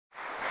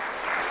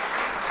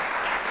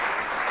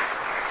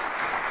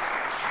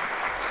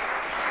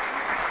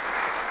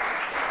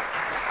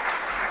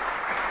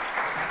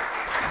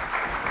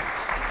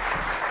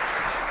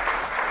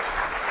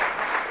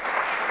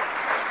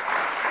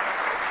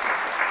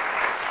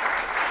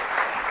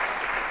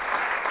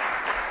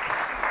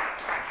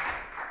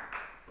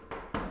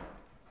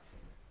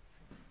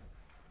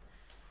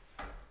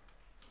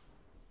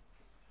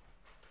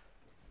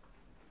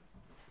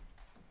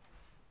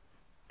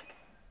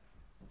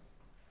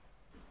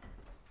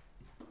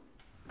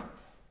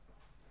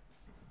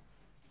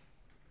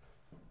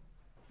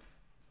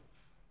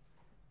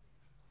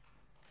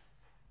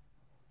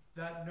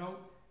That note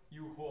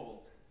you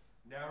hold,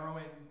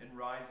 narrowing and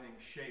rising,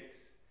 shakes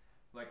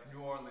like New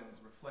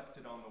Orleans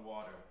reflected on the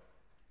water,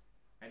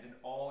 and in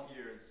all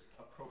ears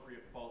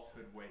appropriate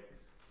falsehood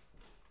wakes.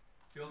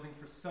 Building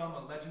for some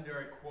a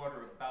legendary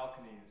quarter of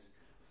balconies,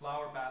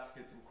 flower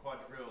baskets and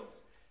quadrilles,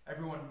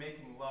 everyone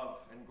making love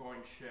and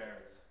going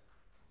shares.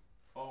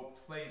 Oh,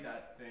 play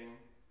that thing.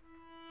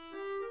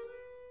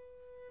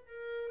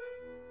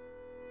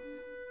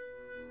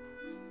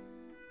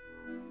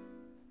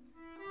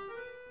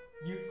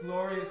 Mute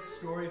glorious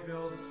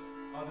Storyvilles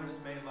others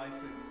may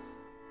license,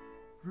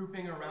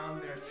 grouping around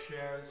their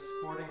chairs,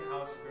 sporting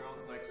house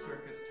girls like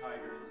circus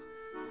tigers,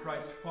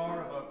 priced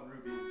far above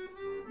rubies,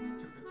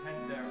 to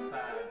pretend they're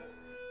fads,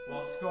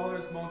 while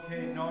scholars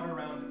manqués nod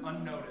around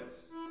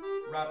unnoticed,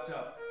 wrapped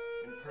up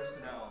in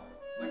personnels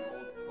like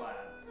old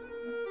plaids.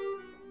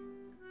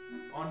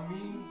 On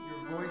me,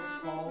 your voice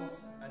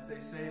falls as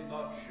they say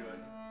love should,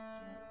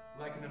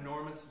 like an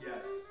enormous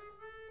yes.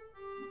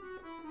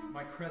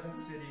 My crescent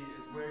city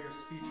is where your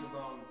speech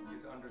alone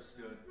is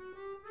understood,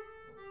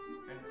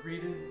 and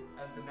greeted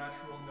as the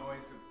natural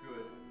noise of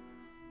good,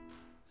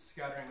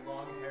 scattering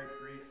long-haired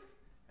grief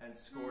and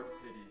scored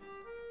pity.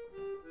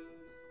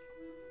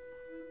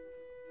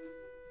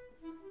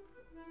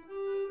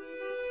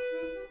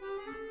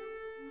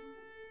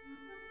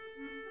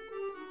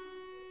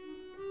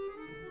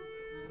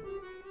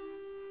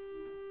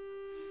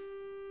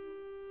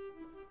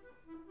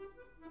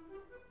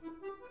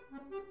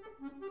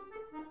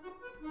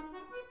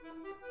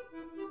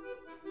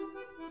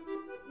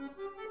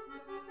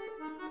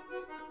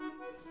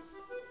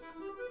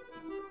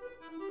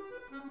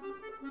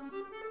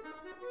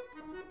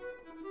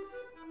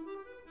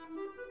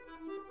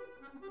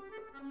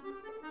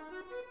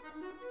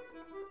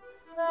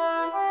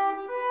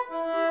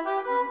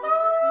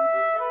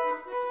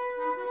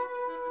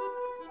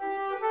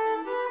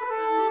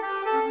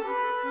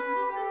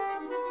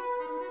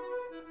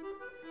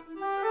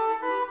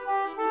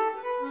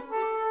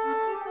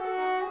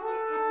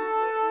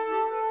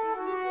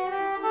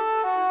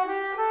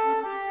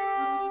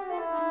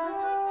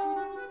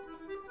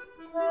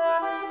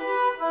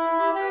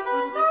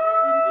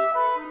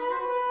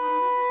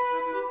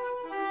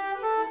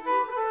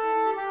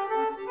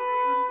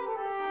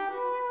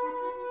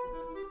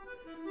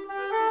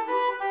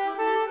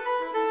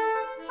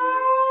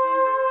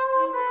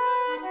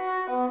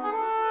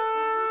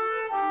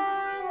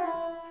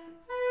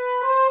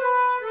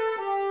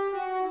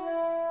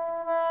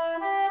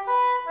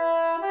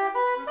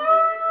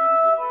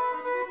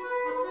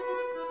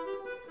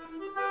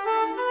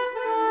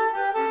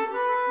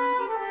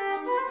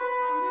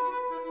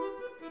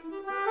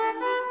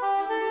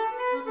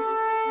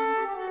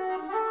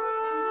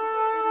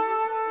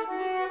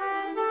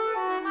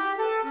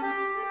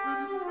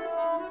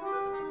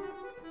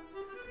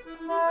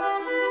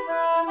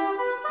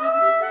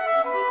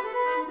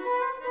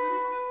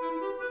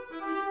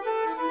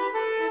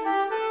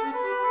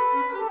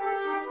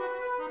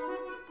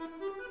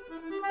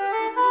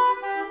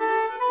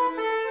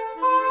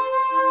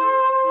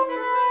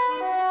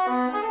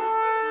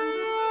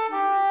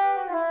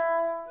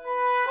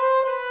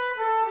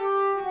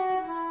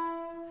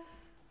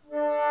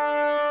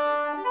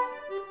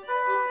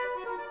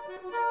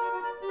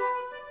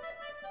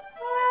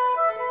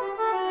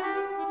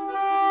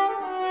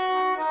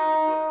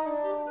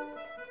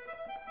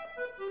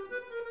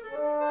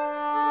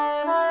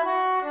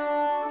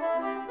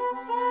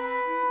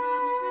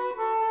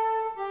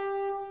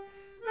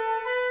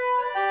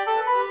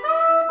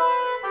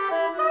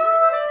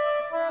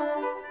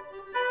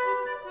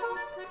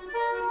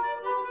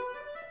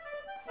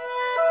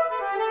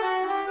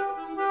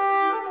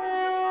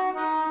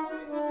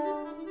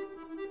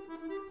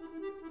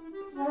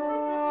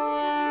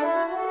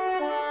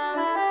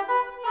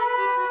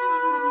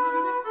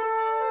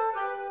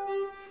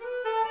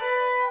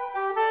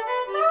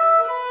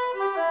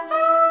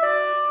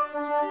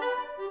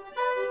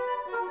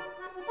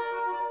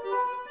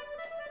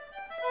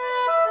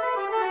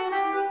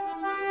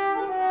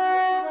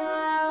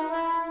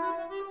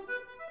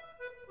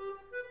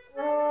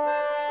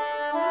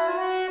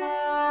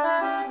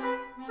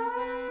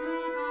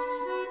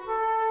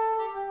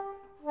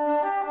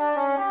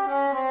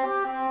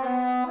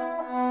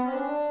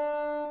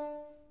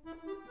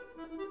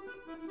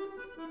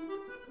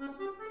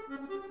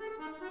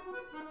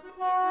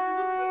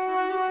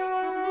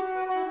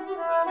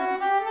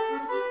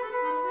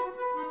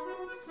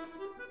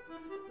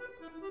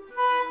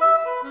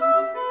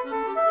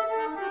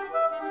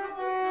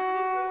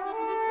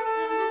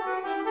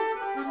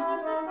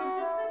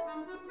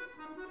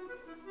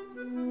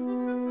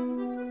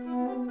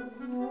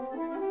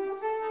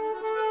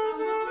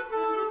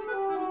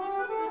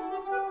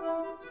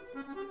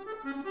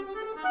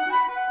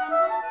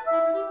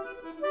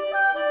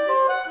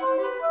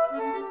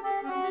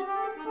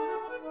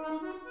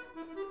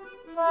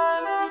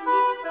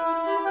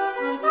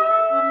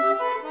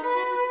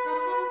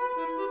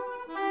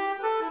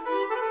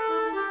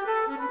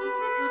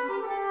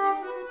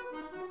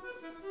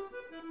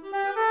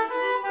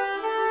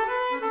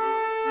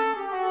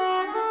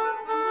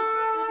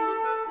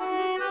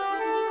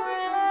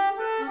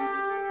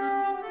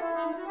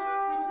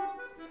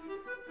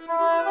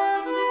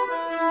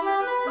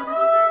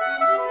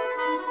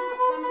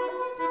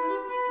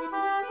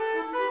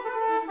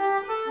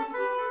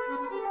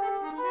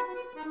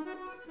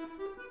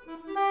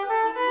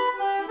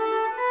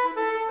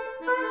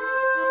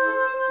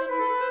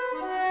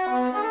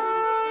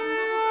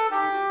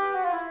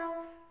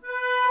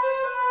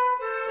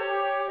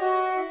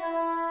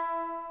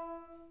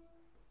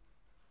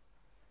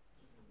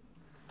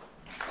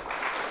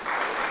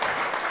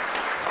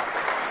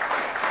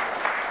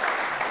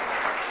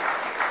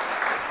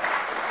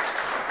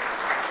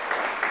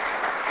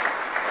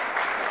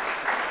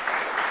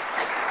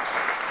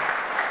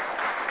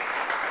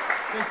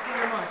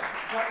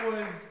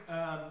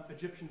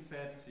 Egyptian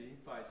Fantasy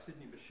by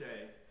Sidney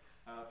Bechet.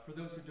 For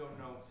those who don't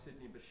know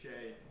Sidney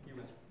Bechet, he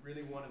was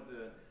really one of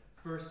the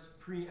first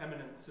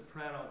preeminent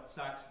soprano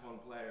saxophone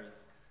players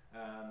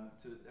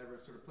to ever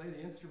sort of play the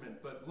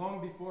instrument. But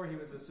long before he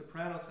was a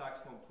soprano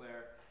saxophone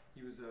player,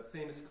 he was a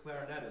famous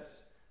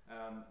clarinetist.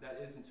 That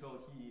is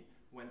until he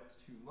went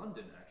to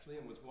London, actually,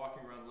 and was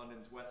walking around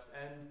London's West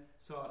End,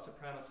 saw a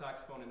soprano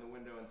saxophone in the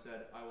window and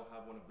said, "I will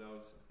have one of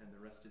those," and the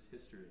rest is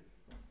history.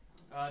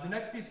 The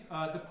next piece,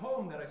 the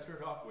poem that I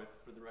started off with,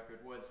 for the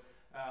record, was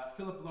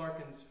Philip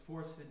Larkin's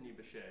For Sidney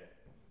Bechet,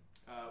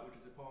 which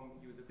is a poem.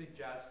 He was a big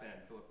jazz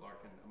fan, Philip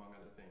Larkin, among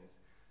other things,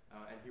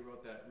 and he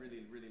wrote that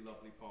really, really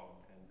lovely poem,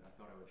 and I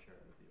thought I would share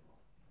it with you all.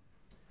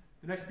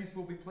 The next piece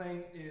we'll be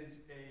playing is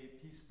a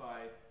piece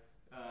by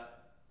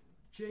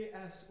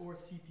J.S. or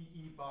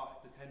C.P.E.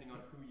 Bach, depending on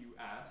who you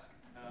ask.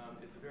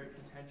 It's a very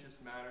contentious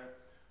matter,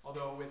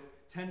 although with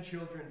 10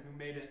 children who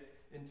made it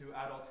into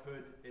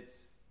adulthood,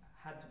 it's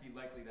had to be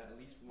likely that at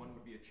least one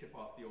would be a chip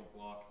off the old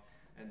block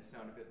and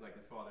sound a bit like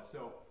his father.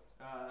 So,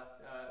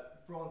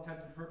 for all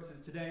intents and purposes,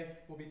 today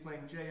we'll be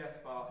playing J.S.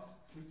 Bach's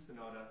Flute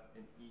Sonata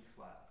in E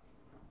flat.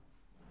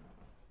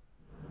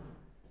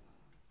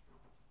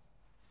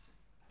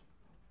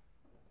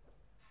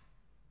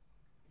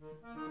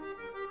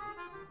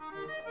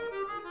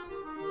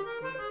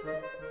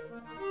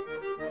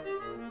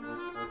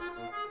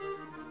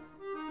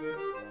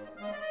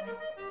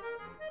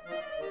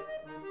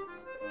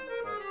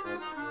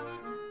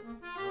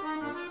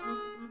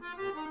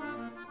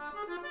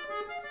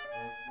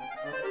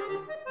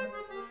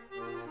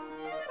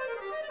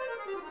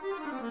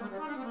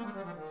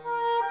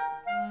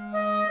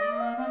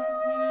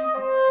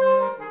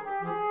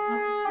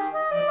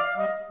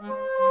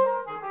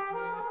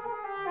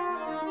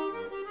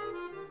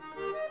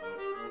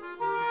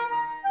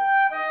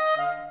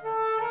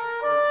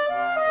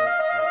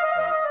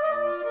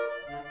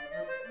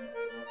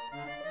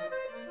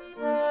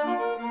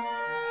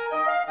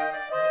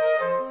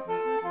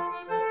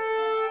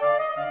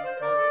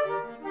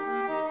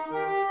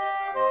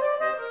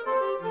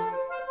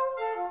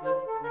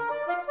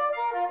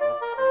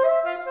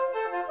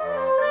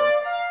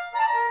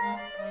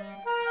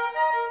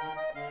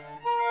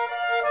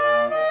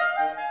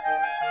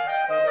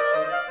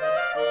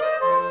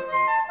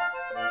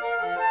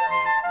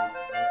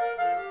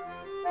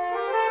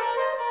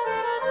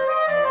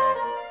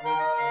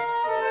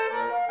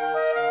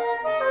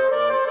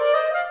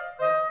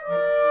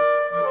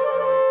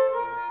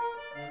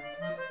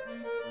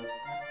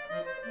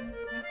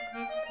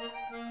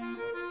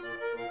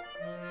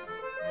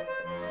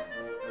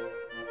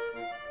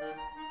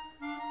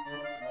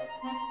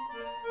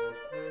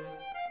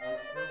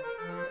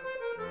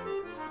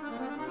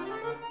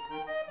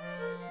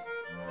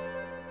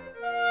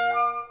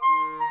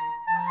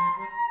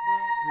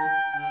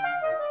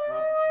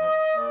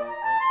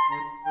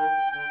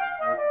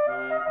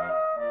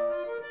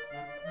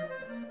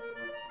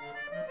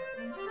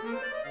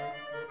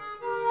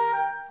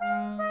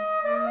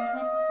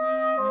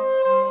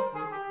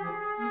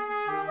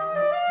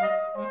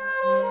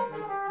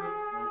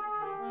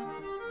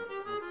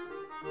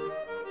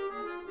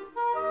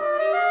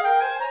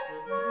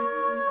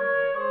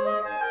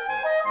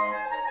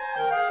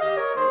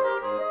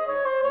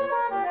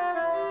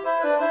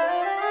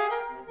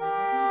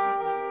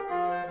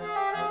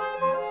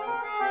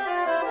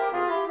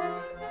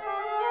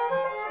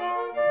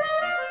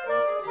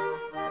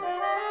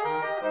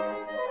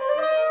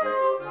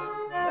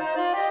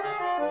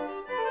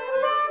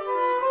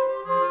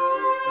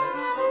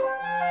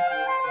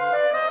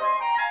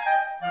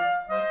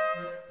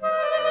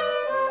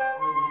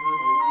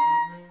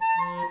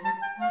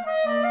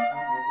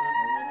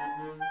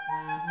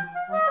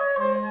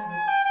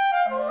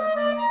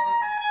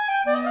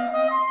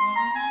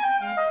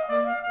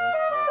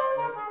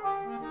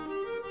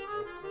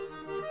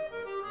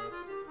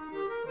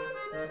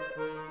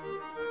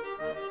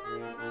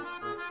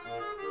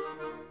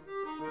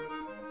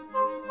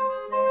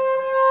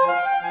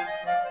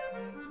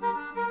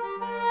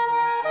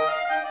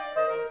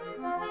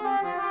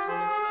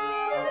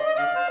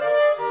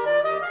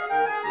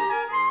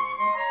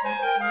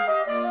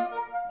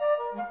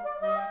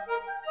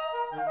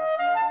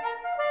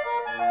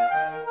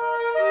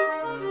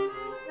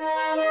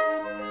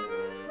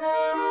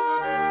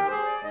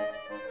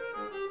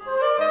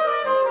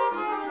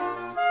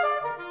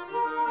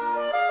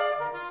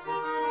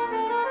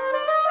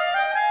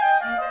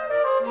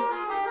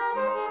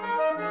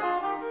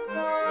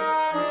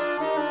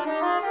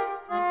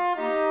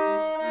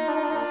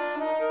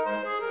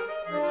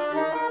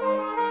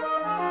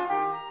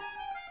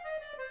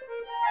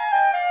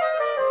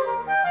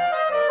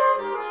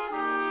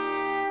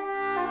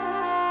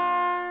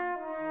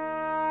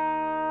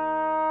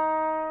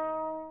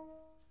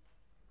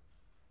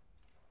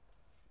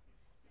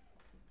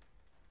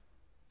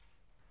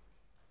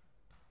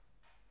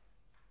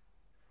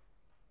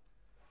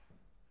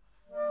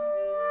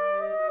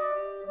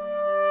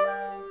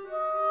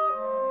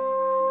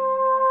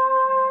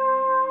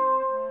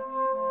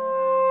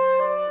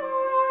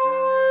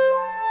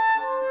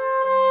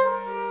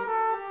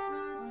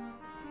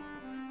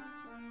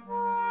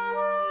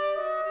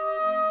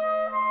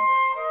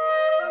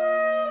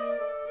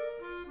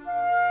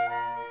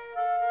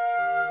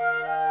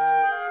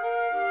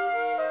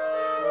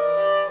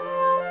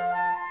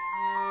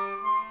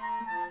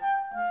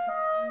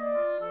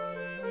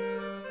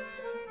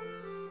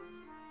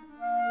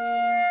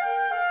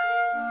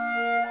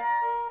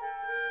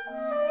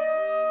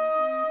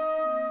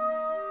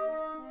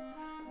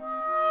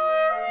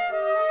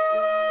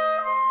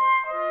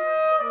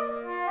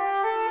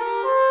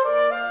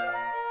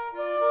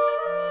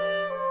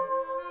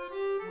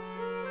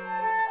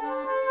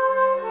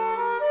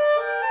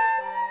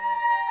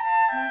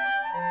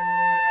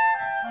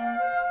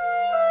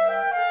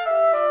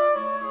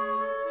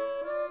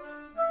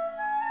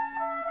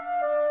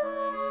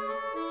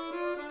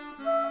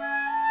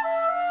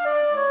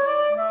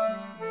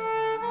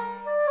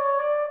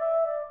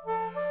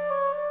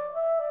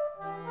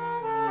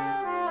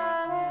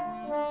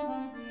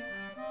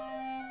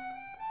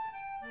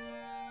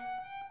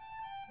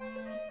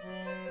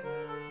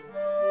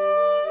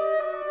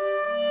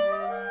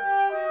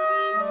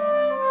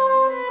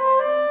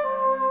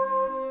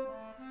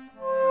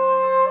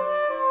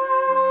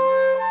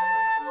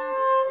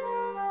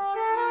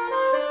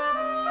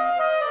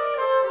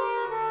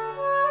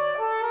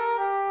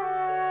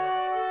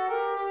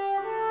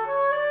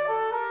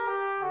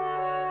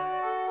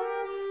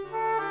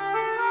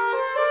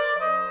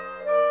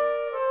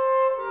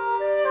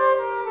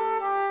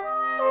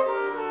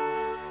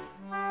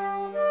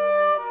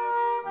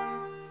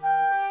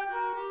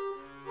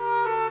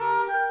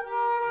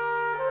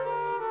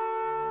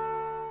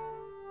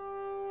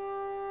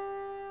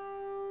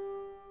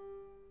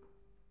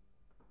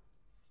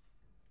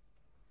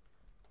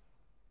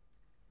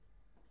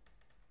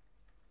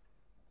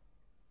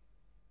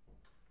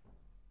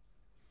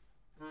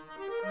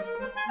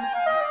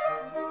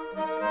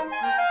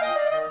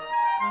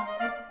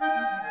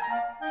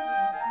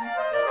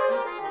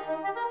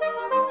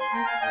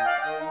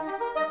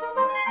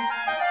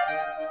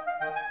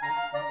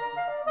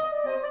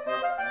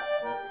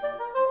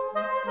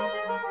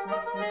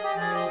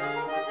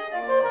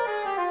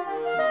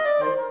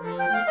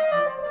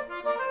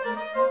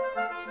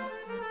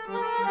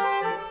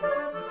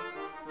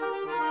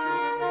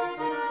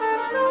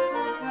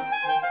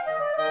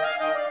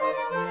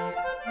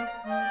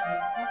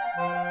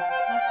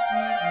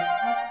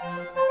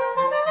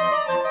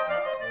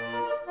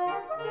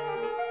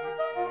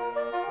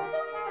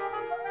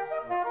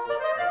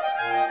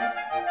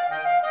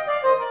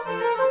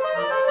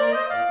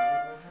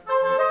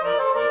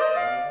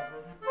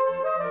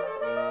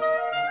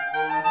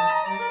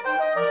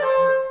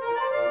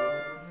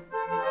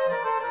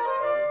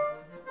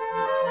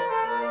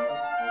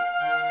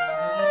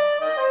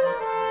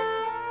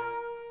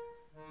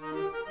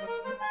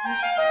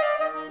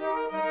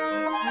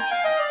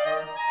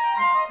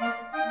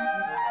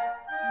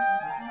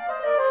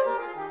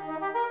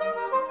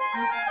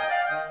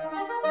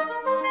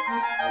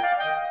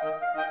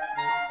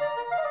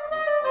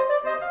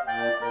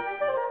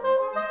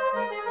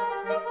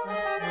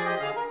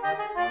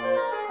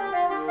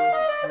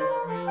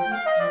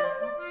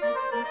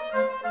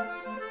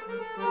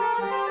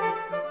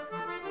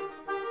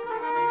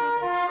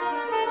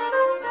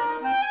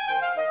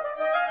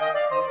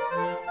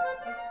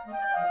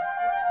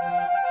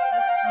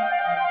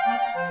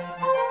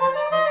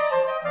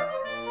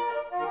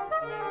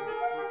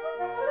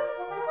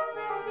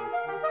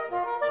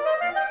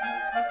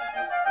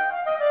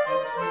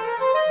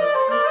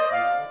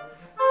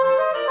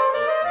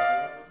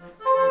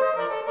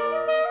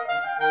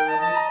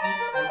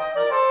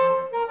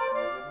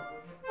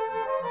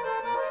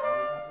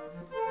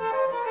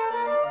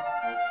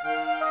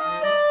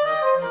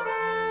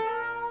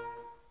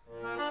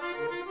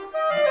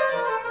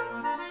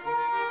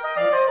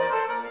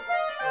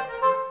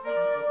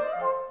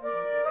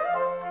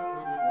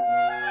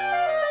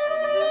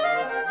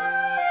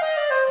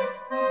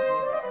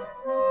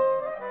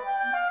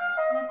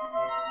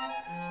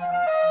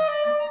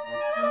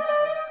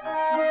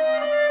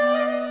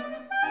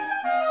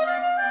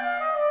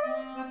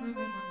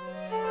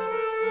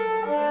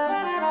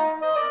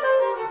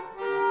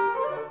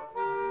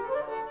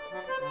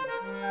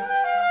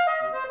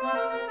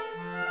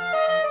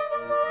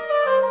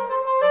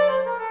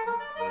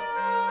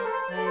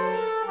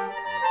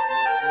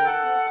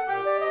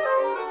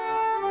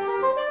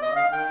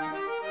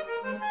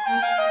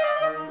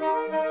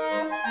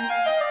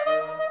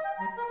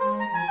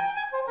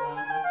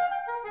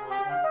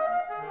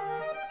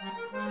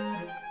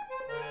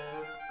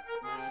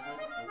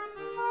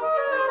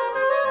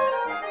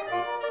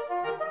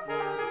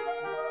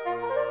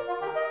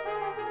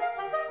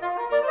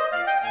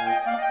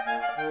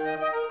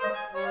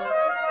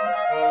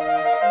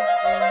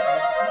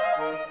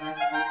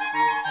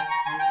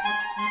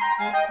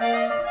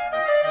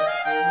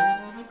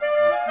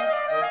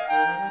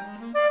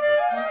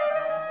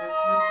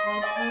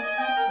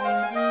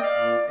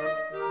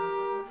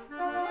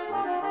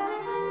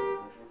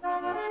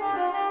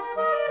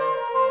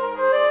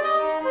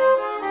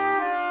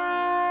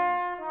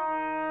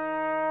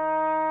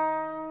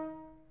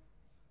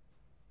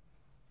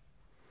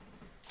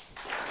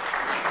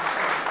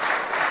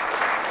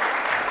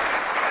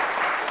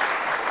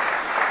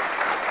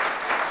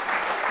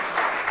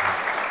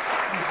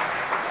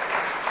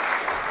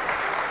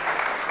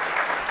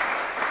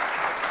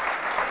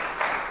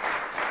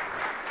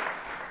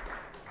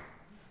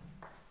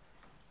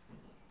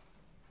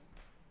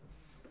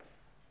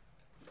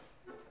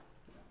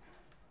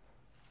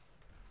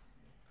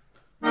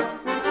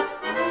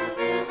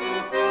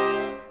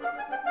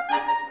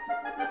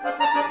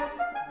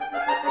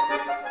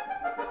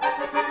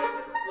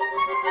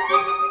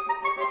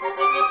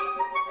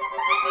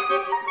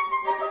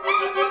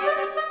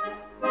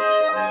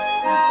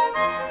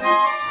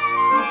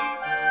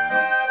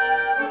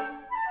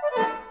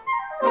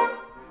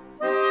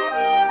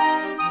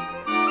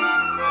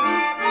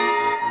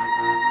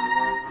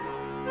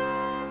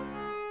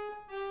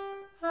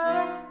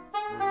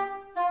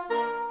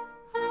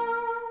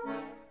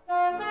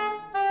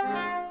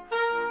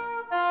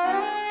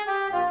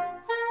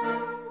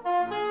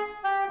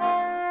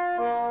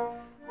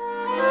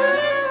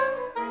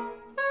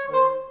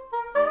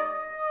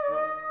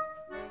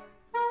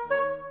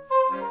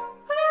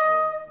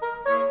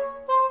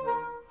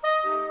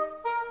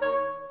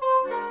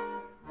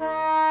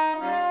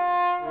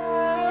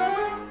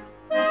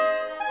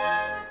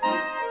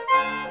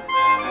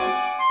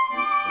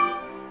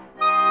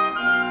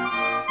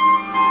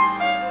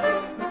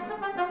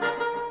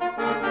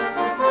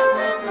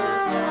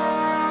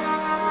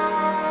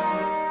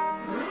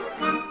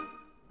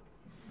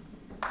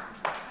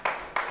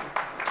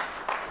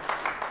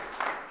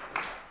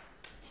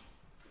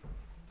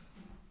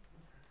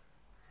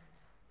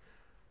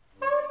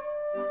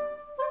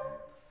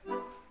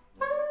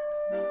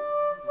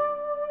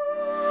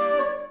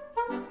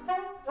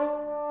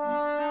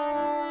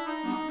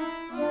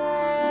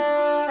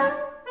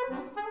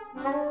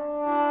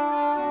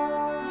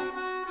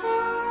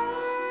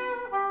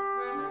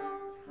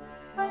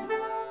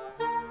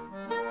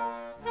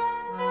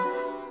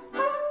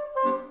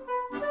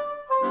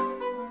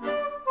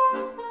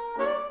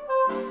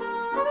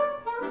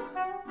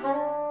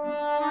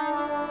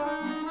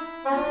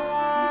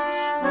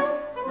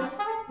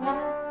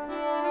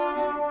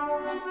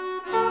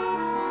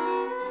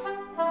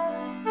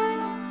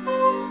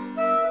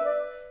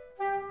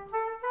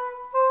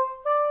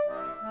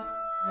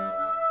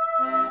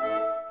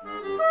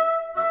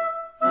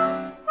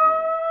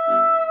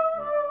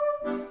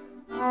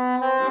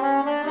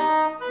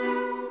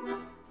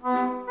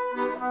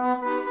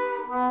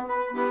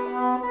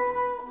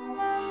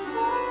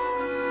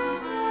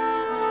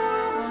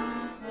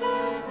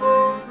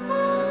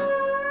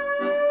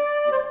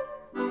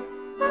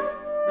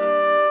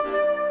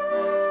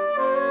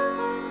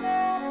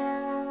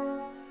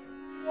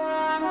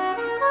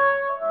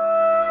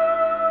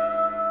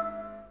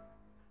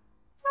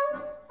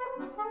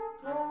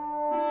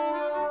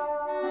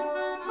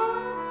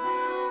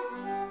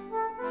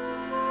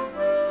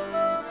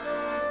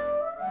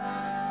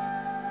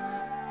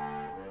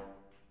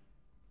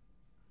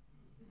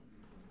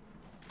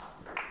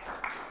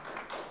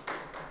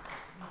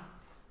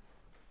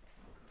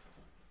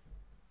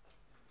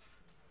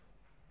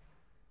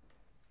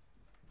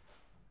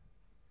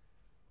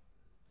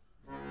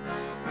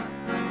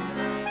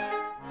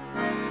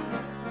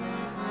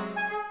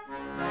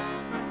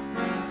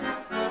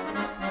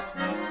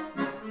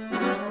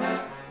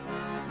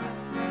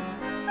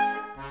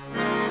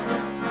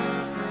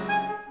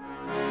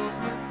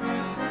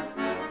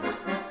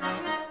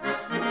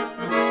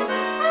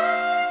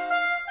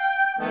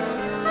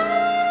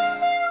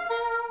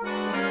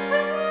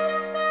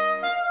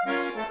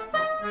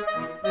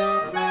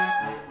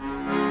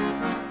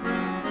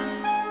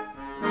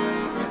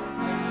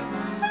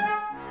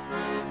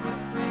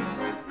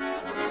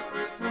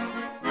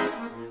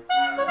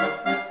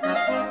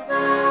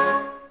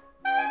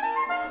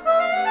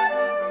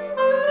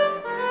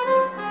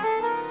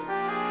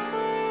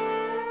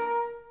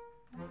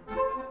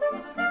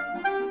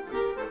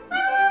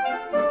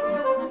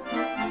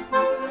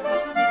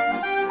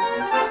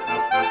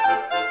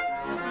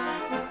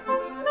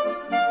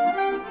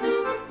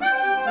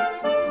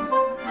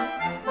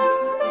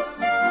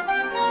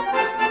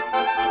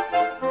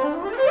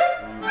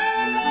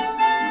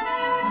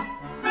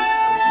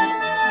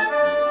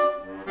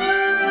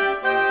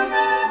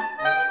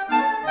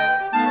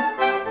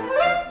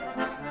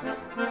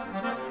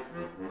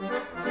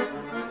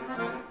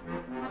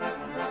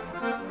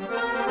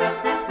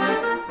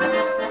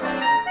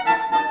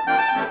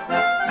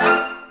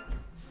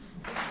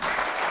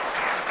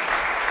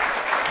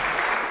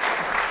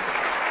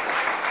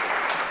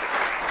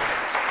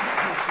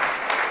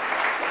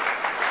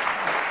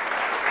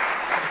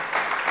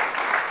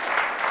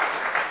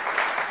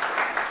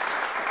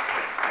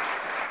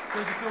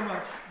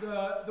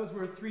 those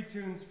were 3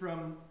 tunes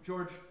from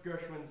George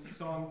Gershwin's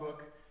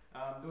Songbook.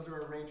 Those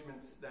are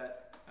arrangements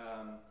that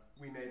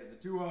we made as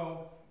a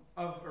duo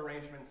of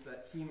arrangements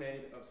that he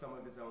made of some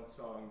of his own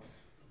songs.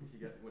 If you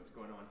get what's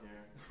going on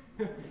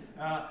here.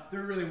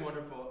 They're really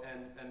wonderful,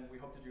 and we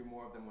hope to do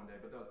more of them one day,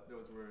 but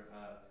those were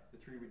the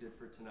 3 we did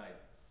for tonight.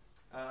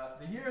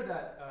 The year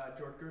that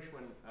George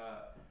Gershwin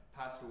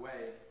passed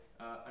away,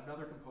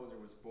 another composer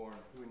was born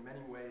who in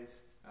many ways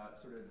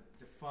sort of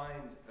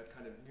defined a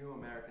kind of new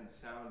American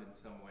sound in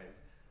some ways.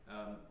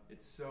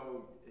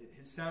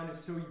 His sound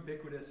is so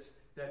ubiquitous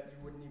that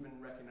you wouldn't even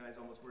recognize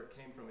almost where it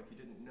came from if you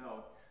didn't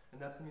know. And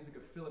that's the music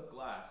of Philip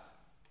Glass,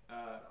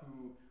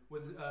 who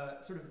was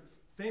a sort of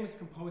famous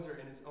composer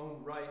in his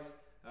own right,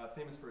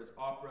 famous for his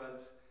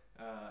operas,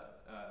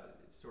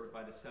 sort of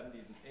by the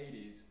 70s and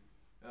 80s.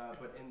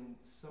 But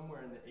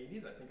somewhere in the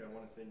 80s, I think I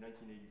want to say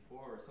 1984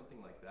 or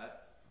something like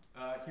that,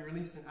 he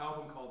released an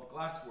album called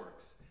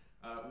Glassworks,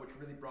 which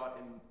really brought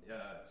in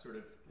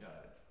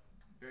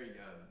very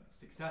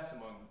success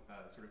among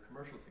sort of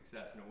commercial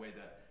success in a way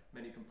that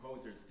many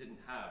composers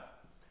didn't have.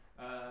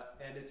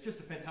 And it's just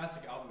a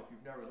fantastic album if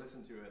you've never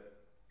listened to it.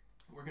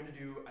 We're going to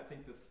do, I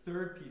think, the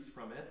 3rd piece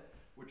from it,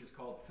 which is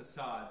called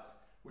Facades,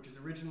 which is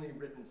originally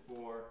written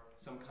for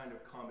some kind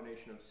of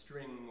combination of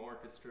string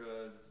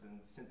orchestras and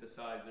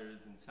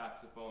synthesizers and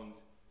saxophones,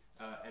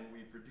 and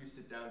we've reduced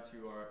it down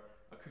to our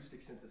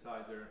acoustic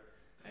synthesizer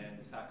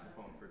and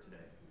saxophone for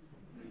today.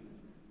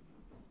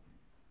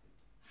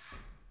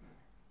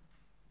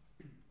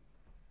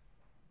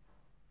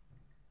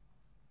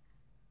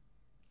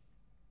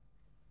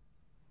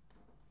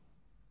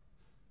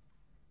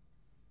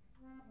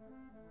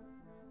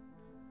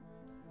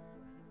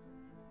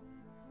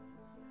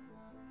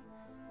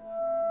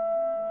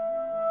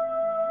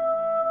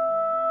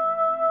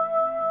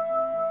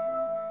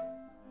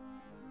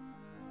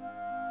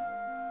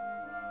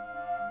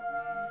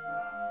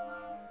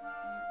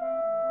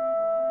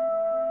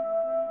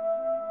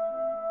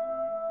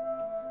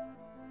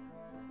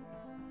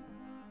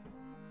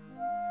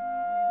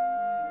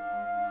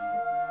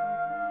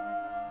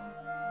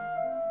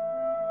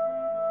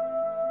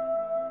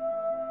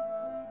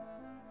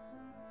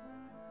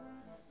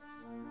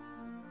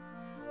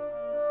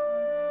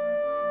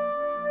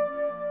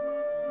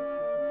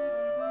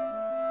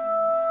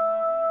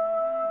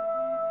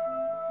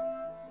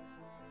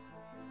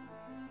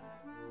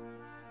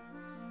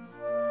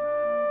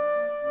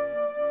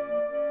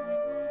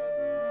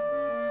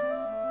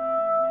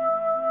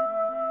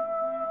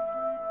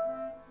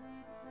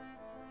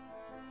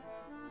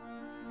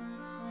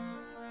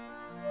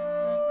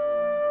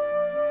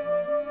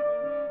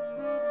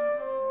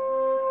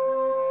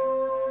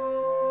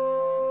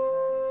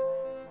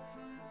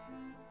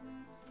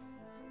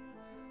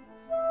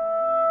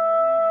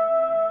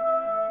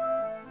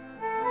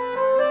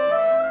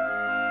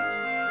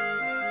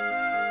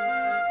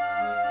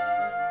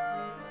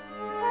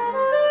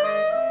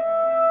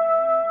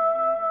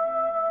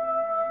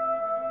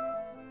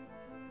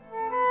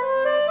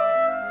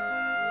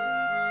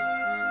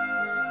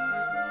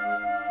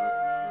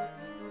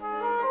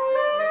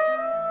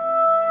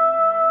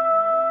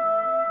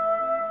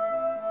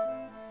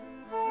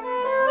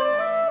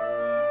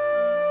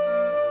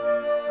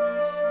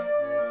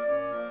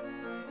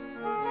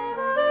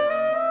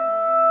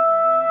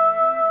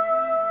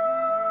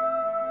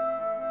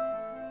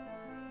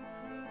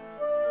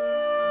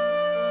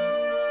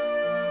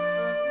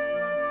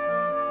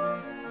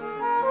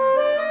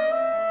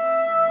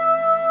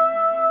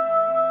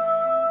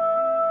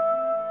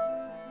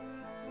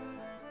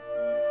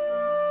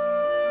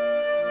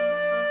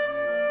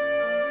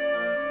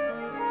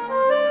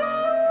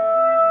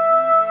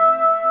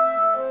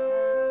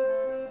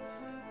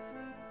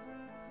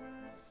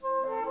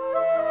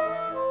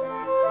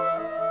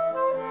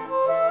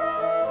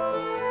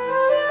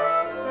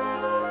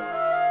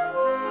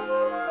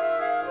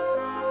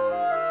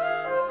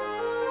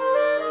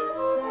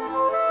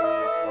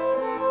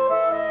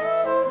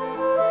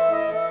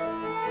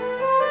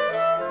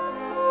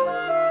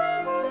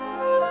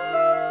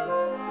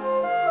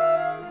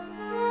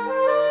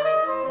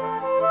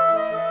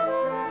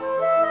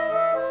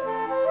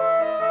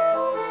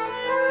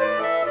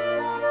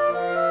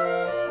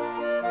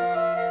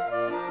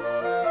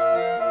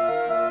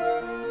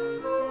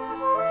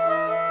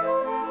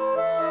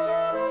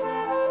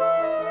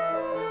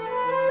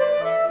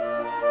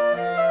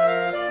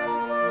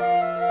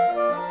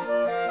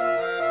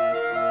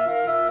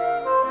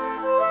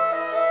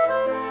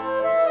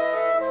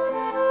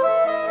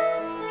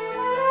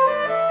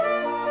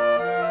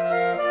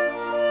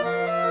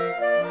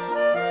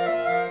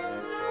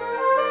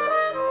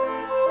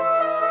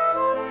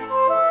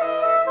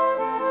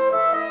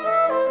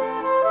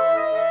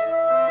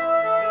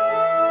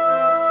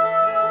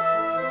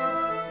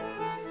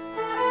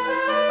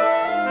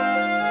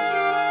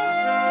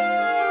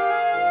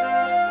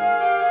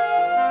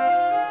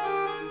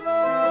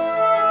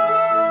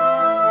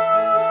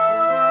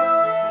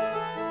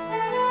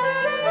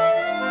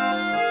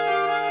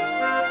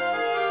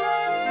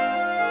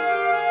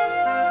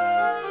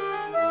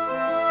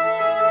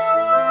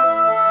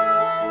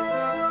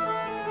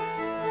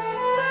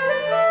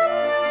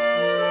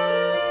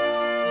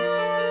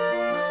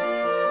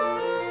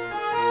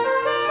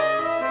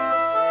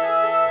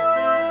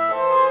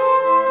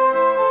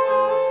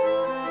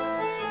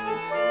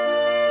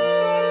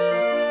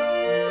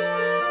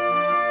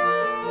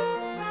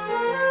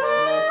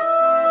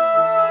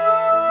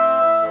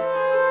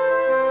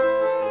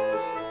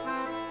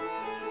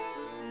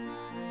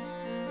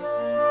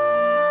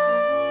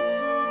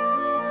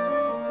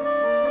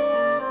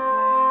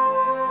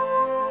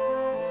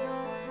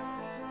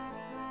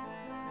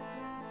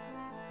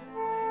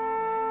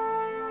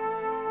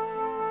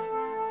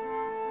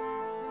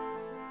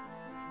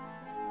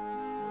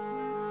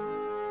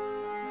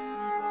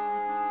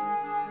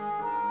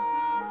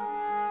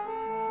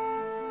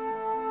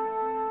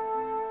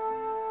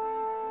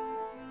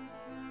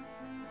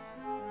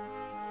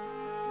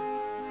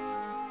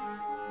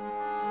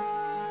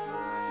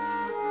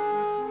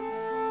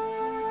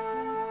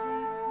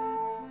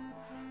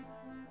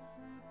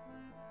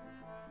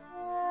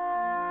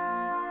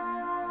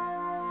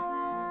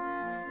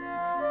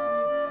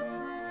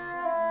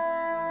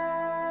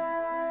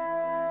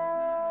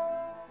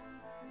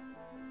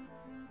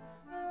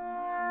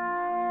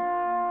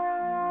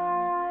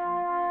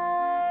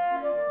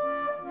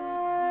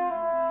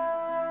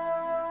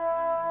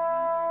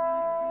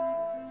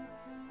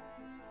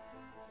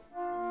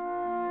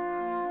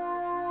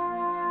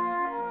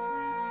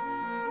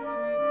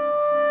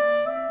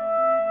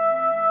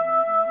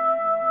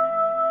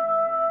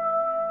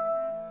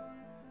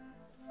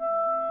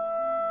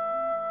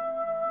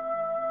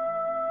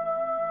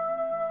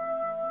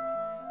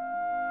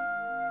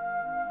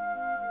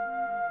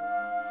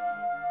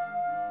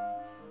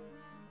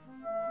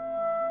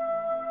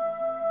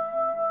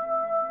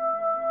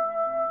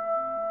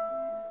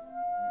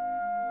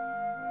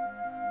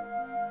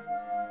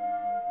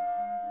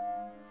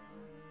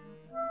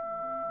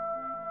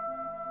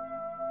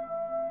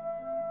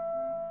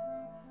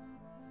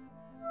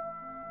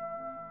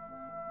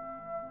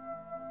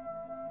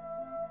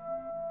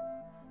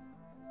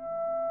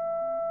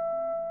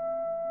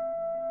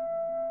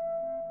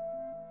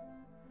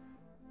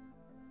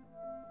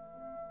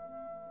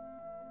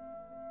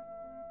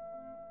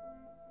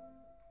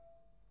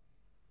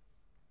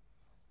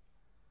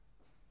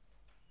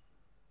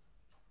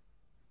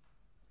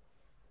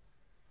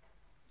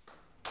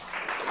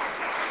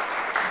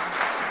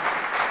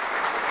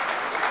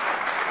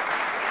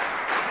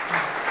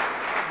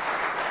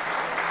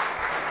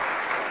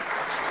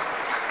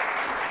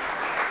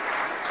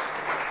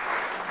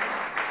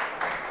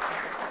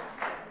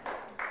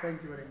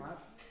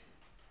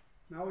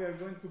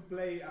 we're going to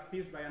play a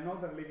piece by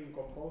another living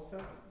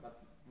composer,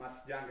 but much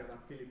younger than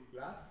Philip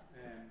Glass.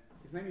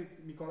 His name is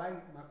Mikołaj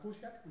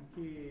Majkusiak, and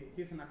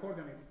he's an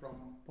accordionist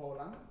from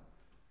Poland.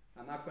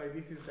 And actually,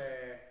 this is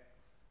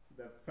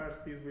the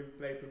first piece we'll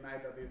play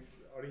tonight that is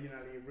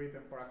originally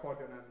written for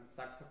accordion and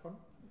saxophone.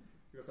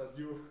 Because as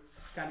you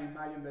can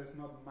imagine, there's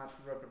not much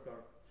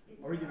repertoire,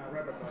 original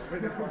repertoire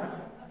written for us.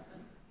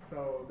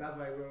 So that's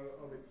why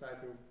we'll always try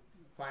to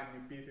find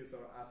new pieces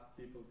or ask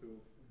people to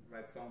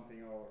write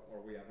something,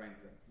 or we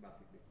arrange them,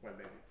 basically. Well,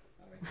 they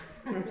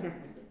arrange them.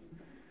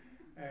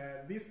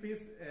 This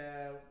piece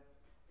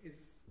is,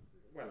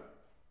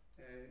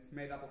 it's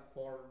made up of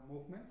 4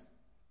 movements.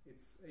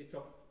 Each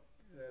of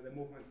the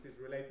movements is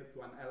related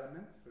to an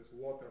element. So it's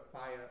water,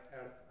 fire,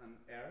 earth, and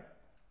air.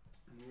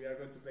 And we are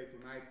going to play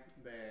tonight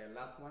the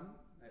last one,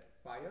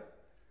 fire.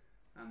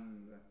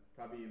 And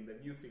probably in the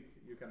music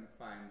you can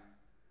find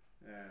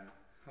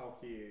how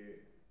he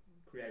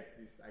creates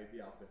this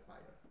idea of the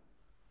fire.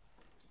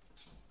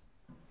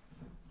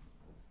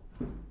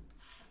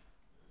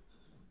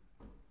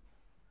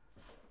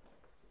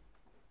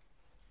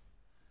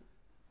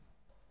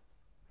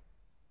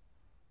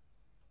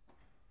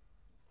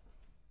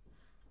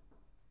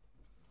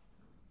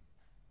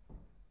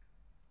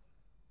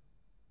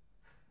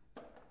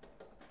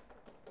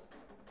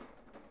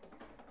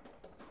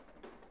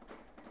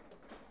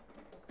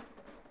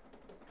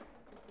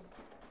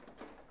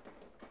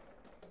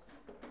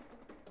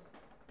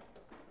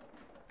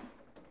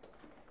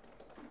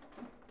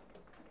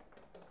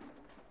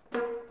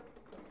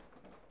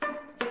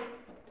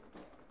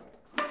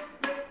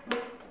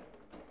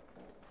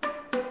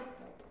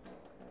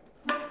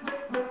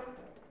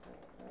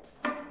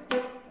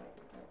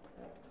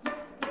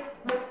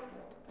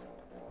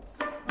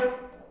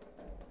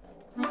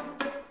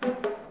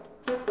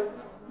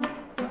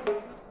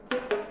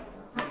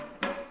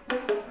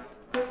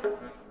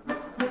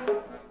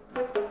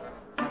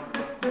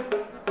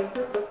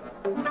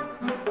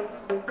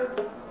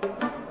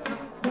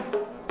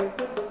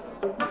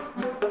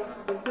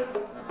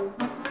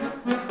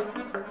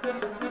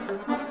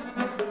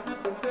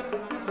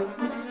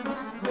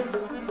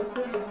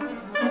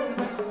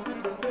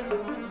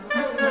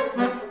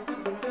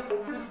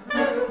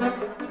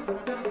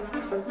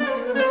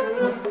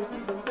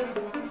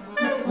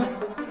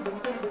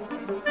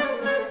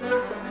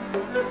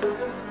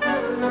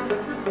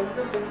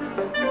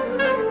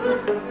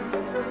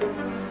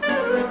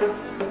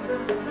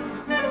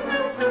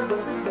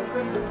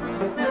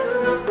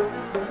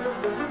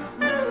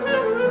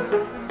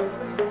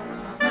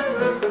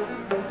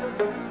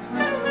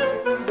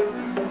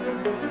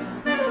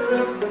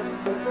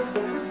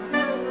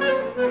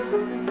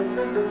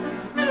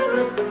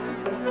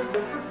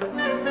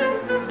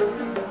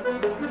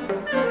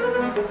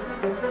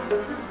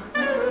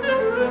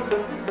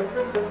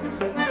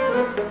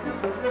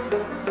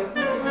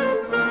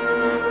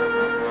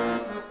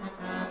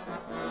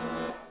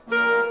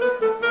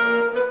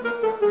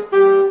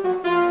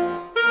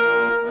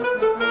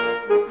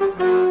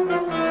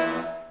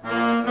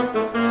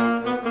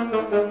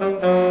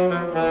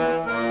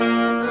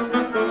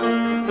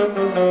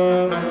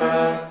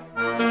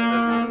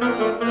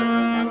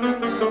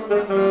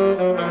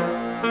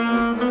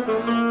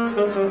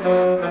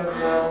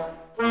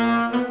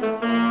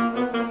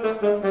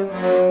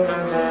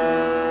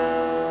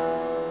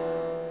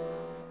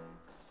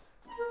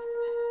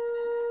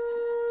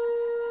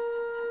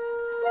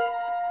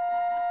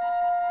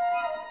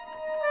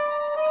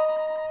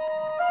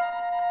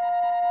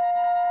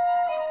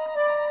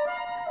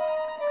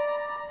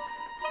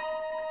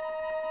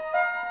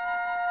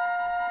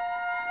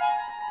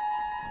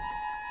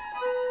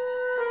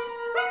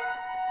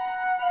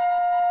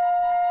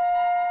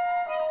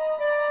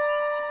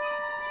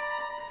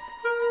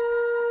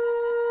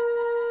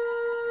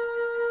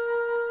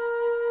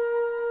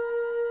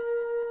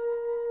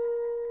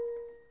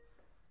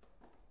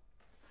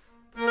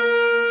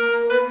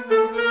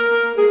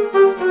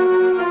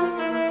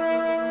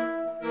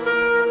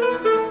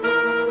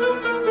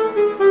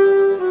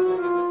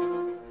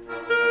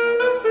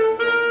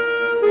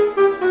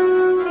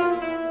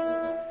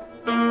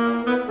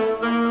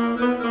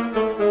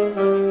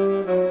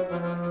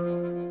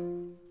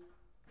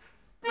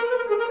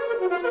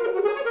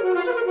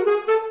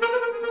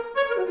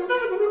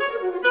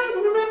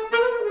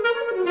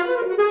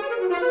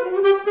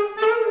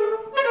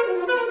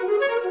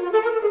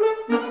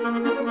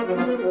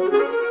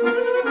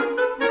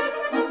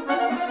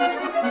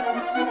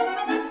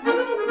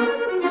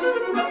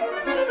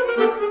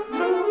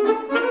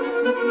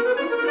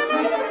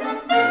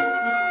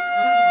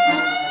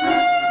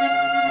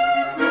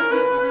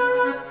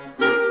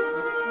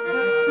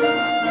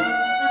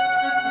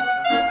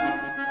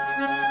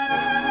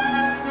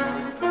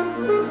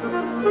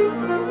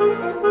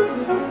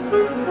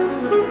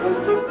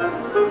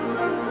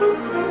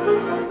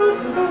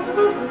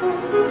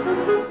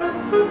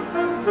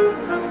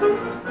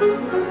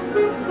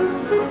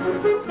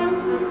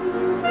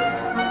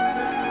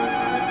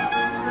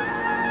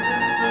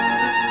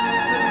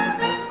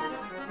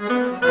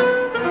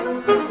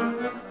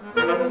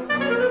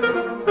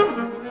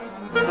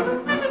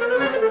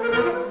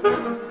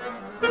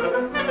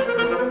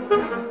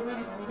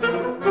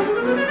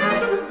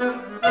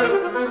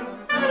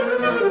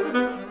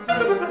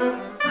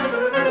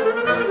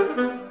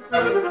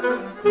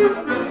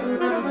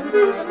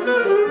 I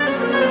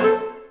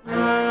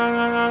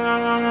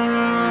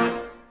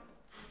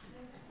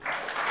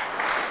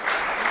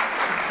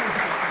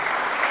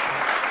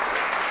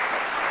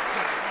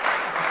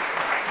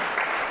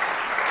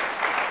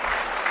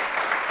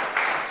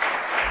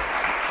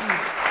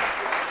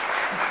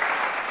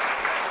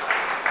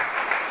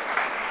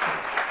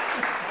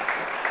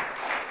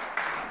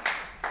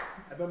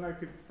don't know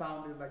if it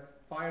sounded like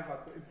fire,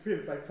 but it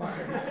feels like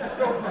fire.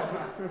 So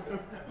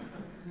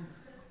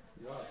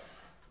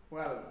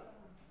well,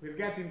 we'll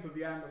get into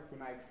the end of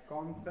tonight's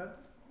concert.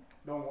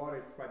 Don't worry,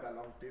 it's quite a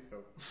long piece,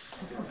 so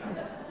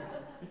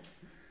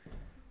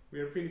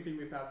we're finishing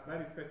with a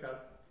very special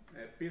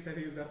piece. I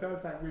think it's the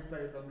third time we play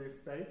it on this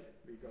stage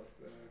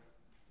because of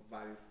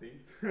various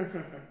things.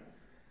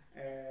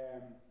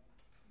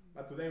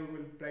 But today we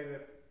will play the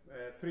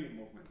three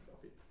movements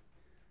of it.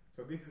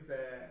 So this is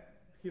the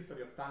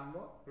History of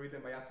Tango,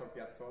 written by Astor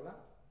Piazzolla.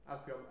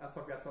 Astor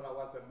Piazzolla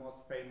was the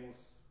most famous,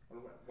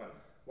 well,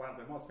 one of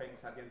the most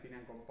famous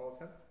Argentinian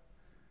composers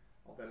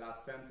of the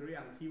last century,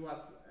 and he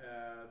was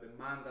the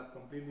man that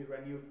completely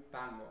renewed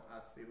tango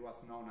as it was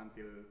known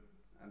until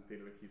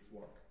his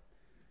work.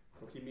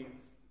 So he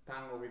mixed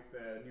tango with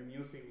new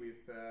music,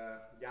 with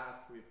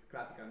jazz, with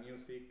classical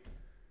music,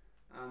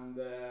 and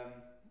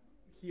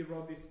he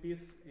wrote this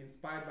piece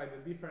inspired by the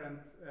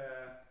different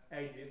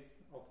ages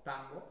of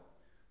tango,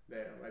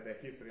 the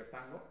history of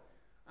tango,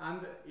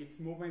 and its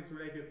movements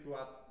related to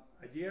a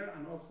year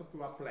and also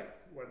to a place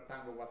where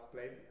tango was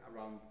played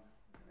around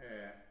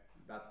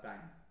that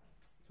time.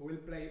 So we'll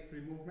play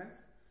three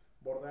movements: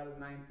 Bordel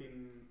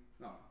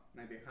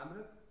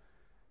 1900,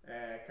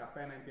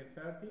 Café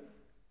 1930,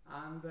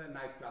 and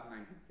Nightclub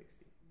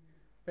 1960.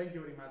 Thank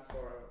you very much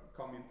for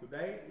coming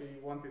today. We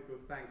wanted to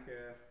thank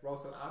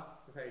ROSL Arts,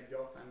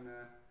 Geoff and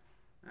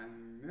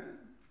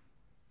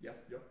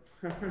yes, Geoff.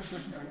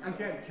 and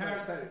Kerry, of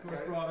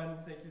course, Robin,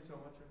 thank you so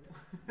much.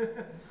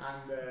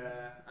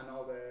 and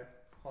all the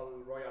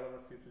whole Royal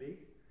Overseas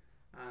League.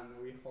 And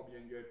we hope you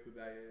enjoyed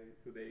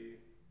today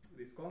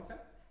this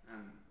concert,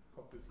 and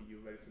hope to see you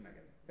very soon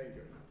again. Thank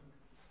you very much.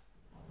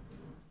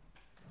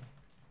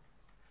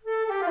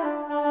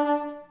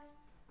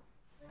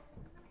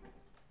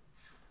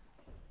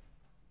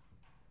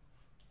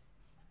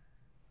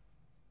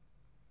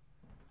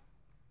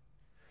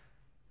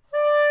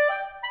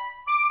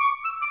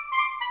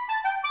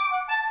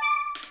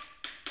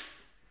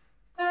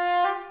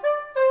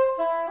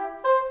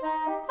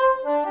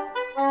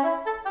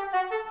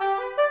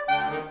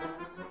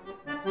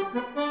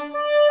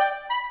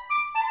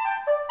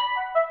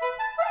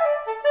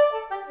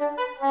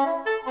 Thank you.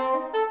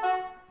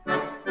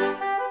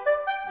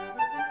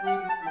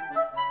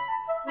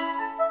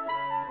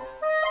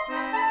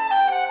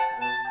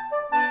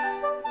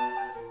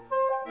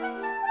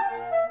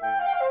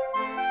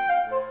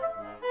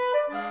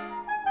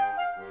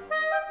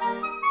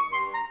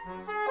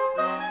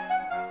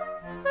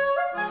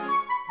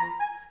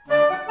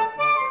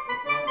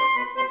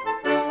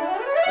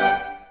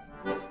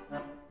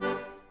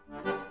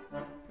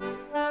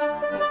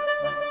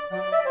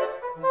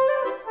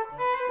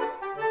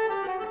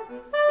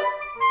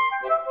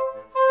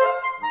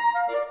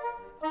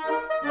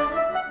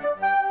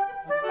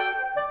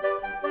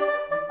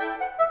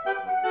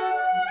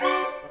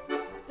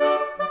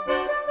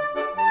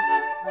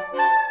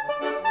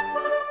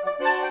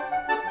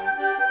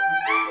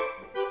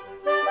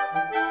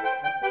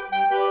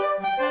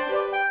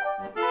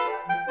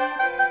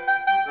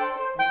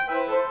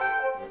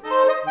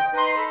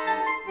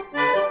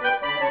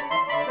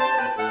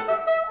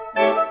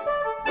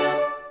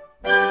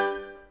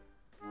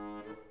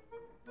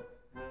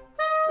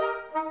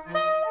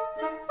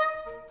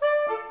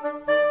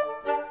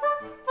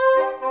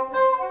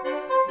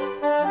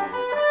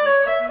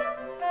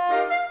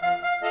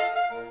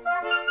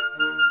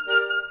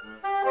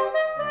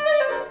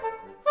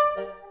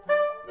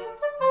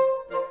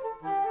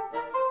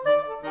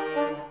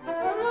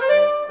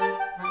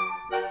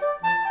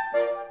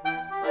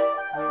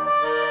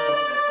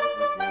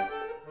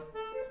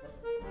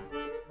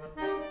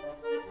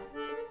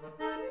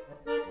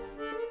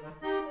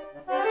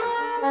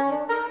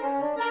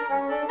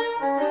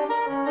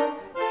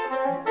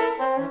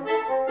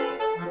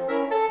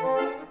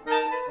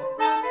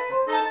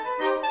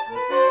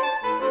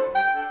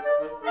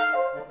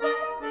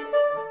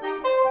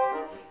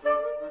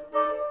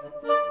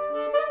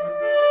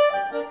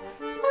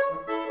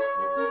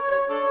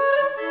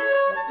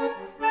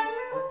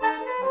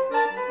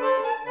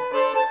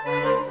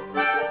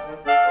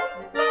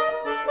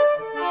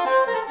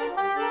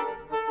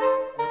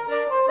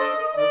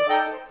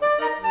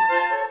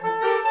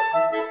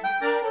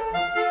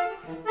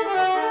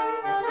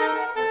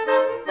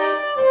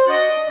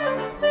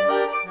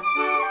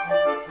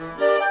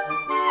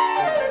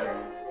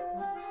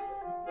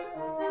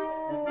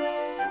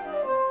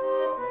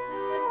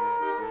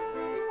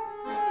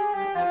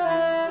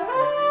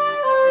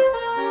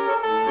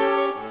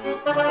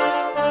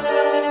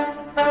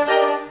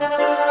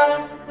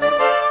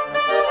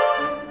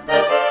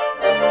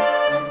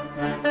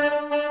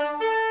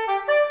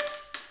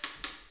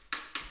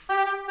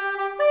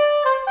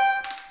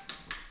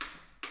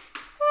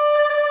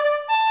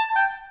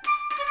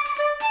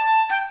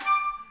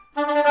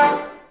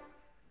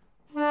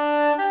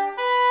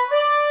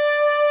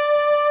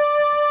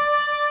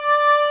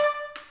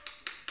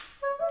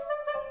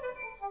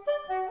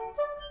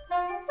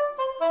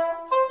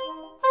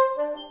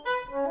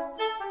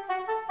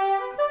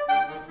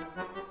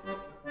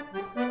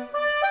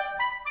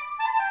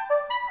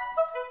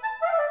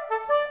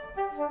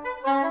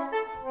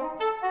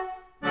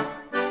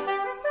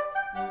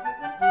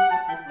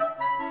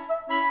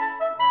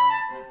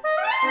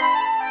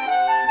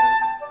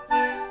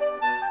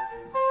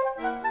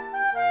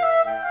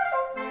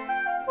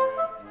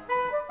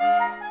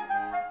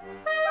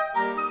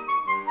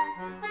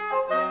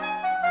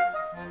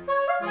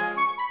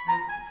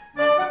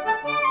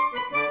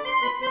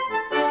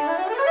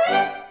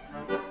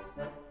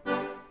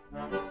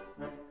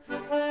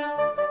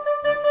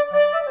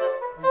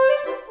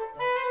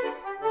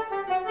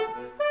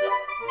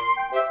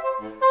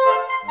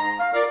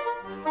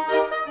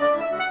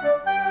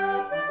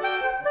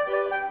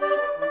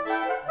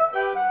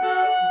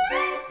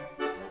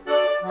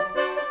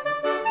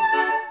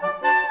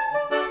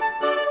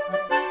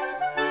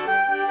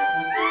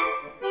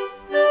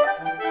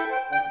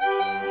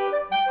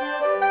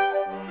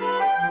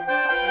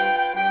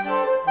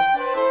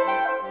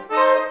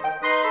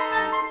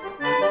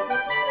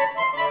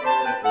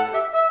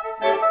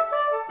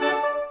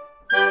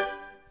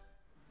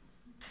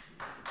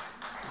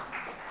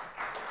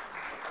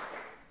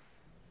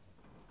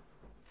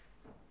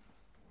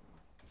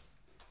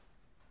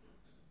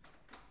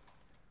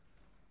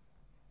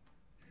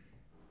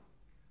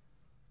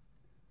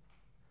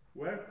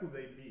 could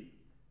they be?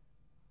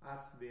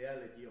 Asked the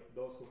elegy of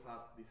those who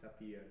have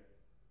disappeared,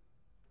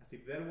 as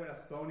if there were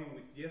a zone in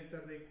which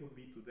yesterday could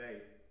be today,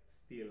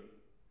 still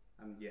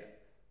and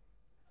yet.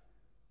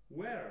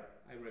 Where,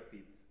 I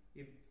repeat,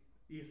 it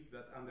is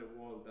that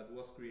underworld that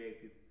was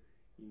created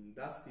in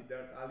dusty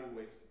dirt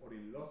alleyways or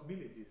in lost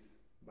villages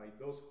by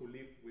those who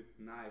lived with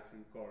knives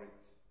and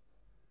courage.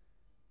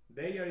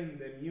 They are in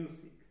the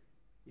music,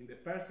 in the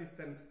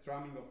persistent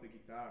strumming of the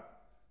guitar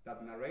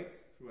that narrates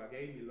through a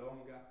gay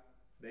milonga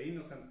the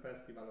innocent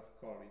festival of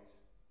courage.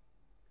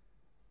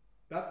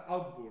 That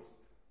outburst,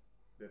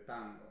 the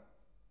tango,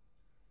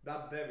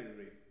 that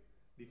devilry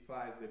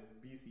defies the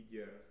busy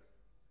years.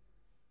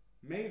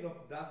 Made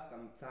of dust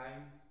and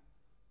time,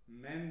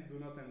 men do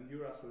not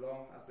endure as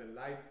long as the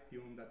light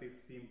tune that is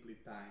simply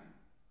time.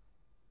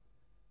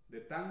 The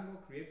tango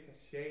creates a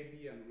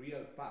shady and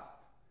real past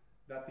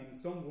that in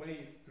some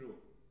way is true,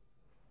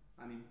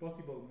 an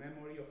impossible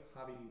memory of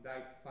having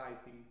died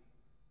fighting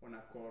on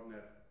a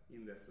corner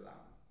in the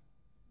slums.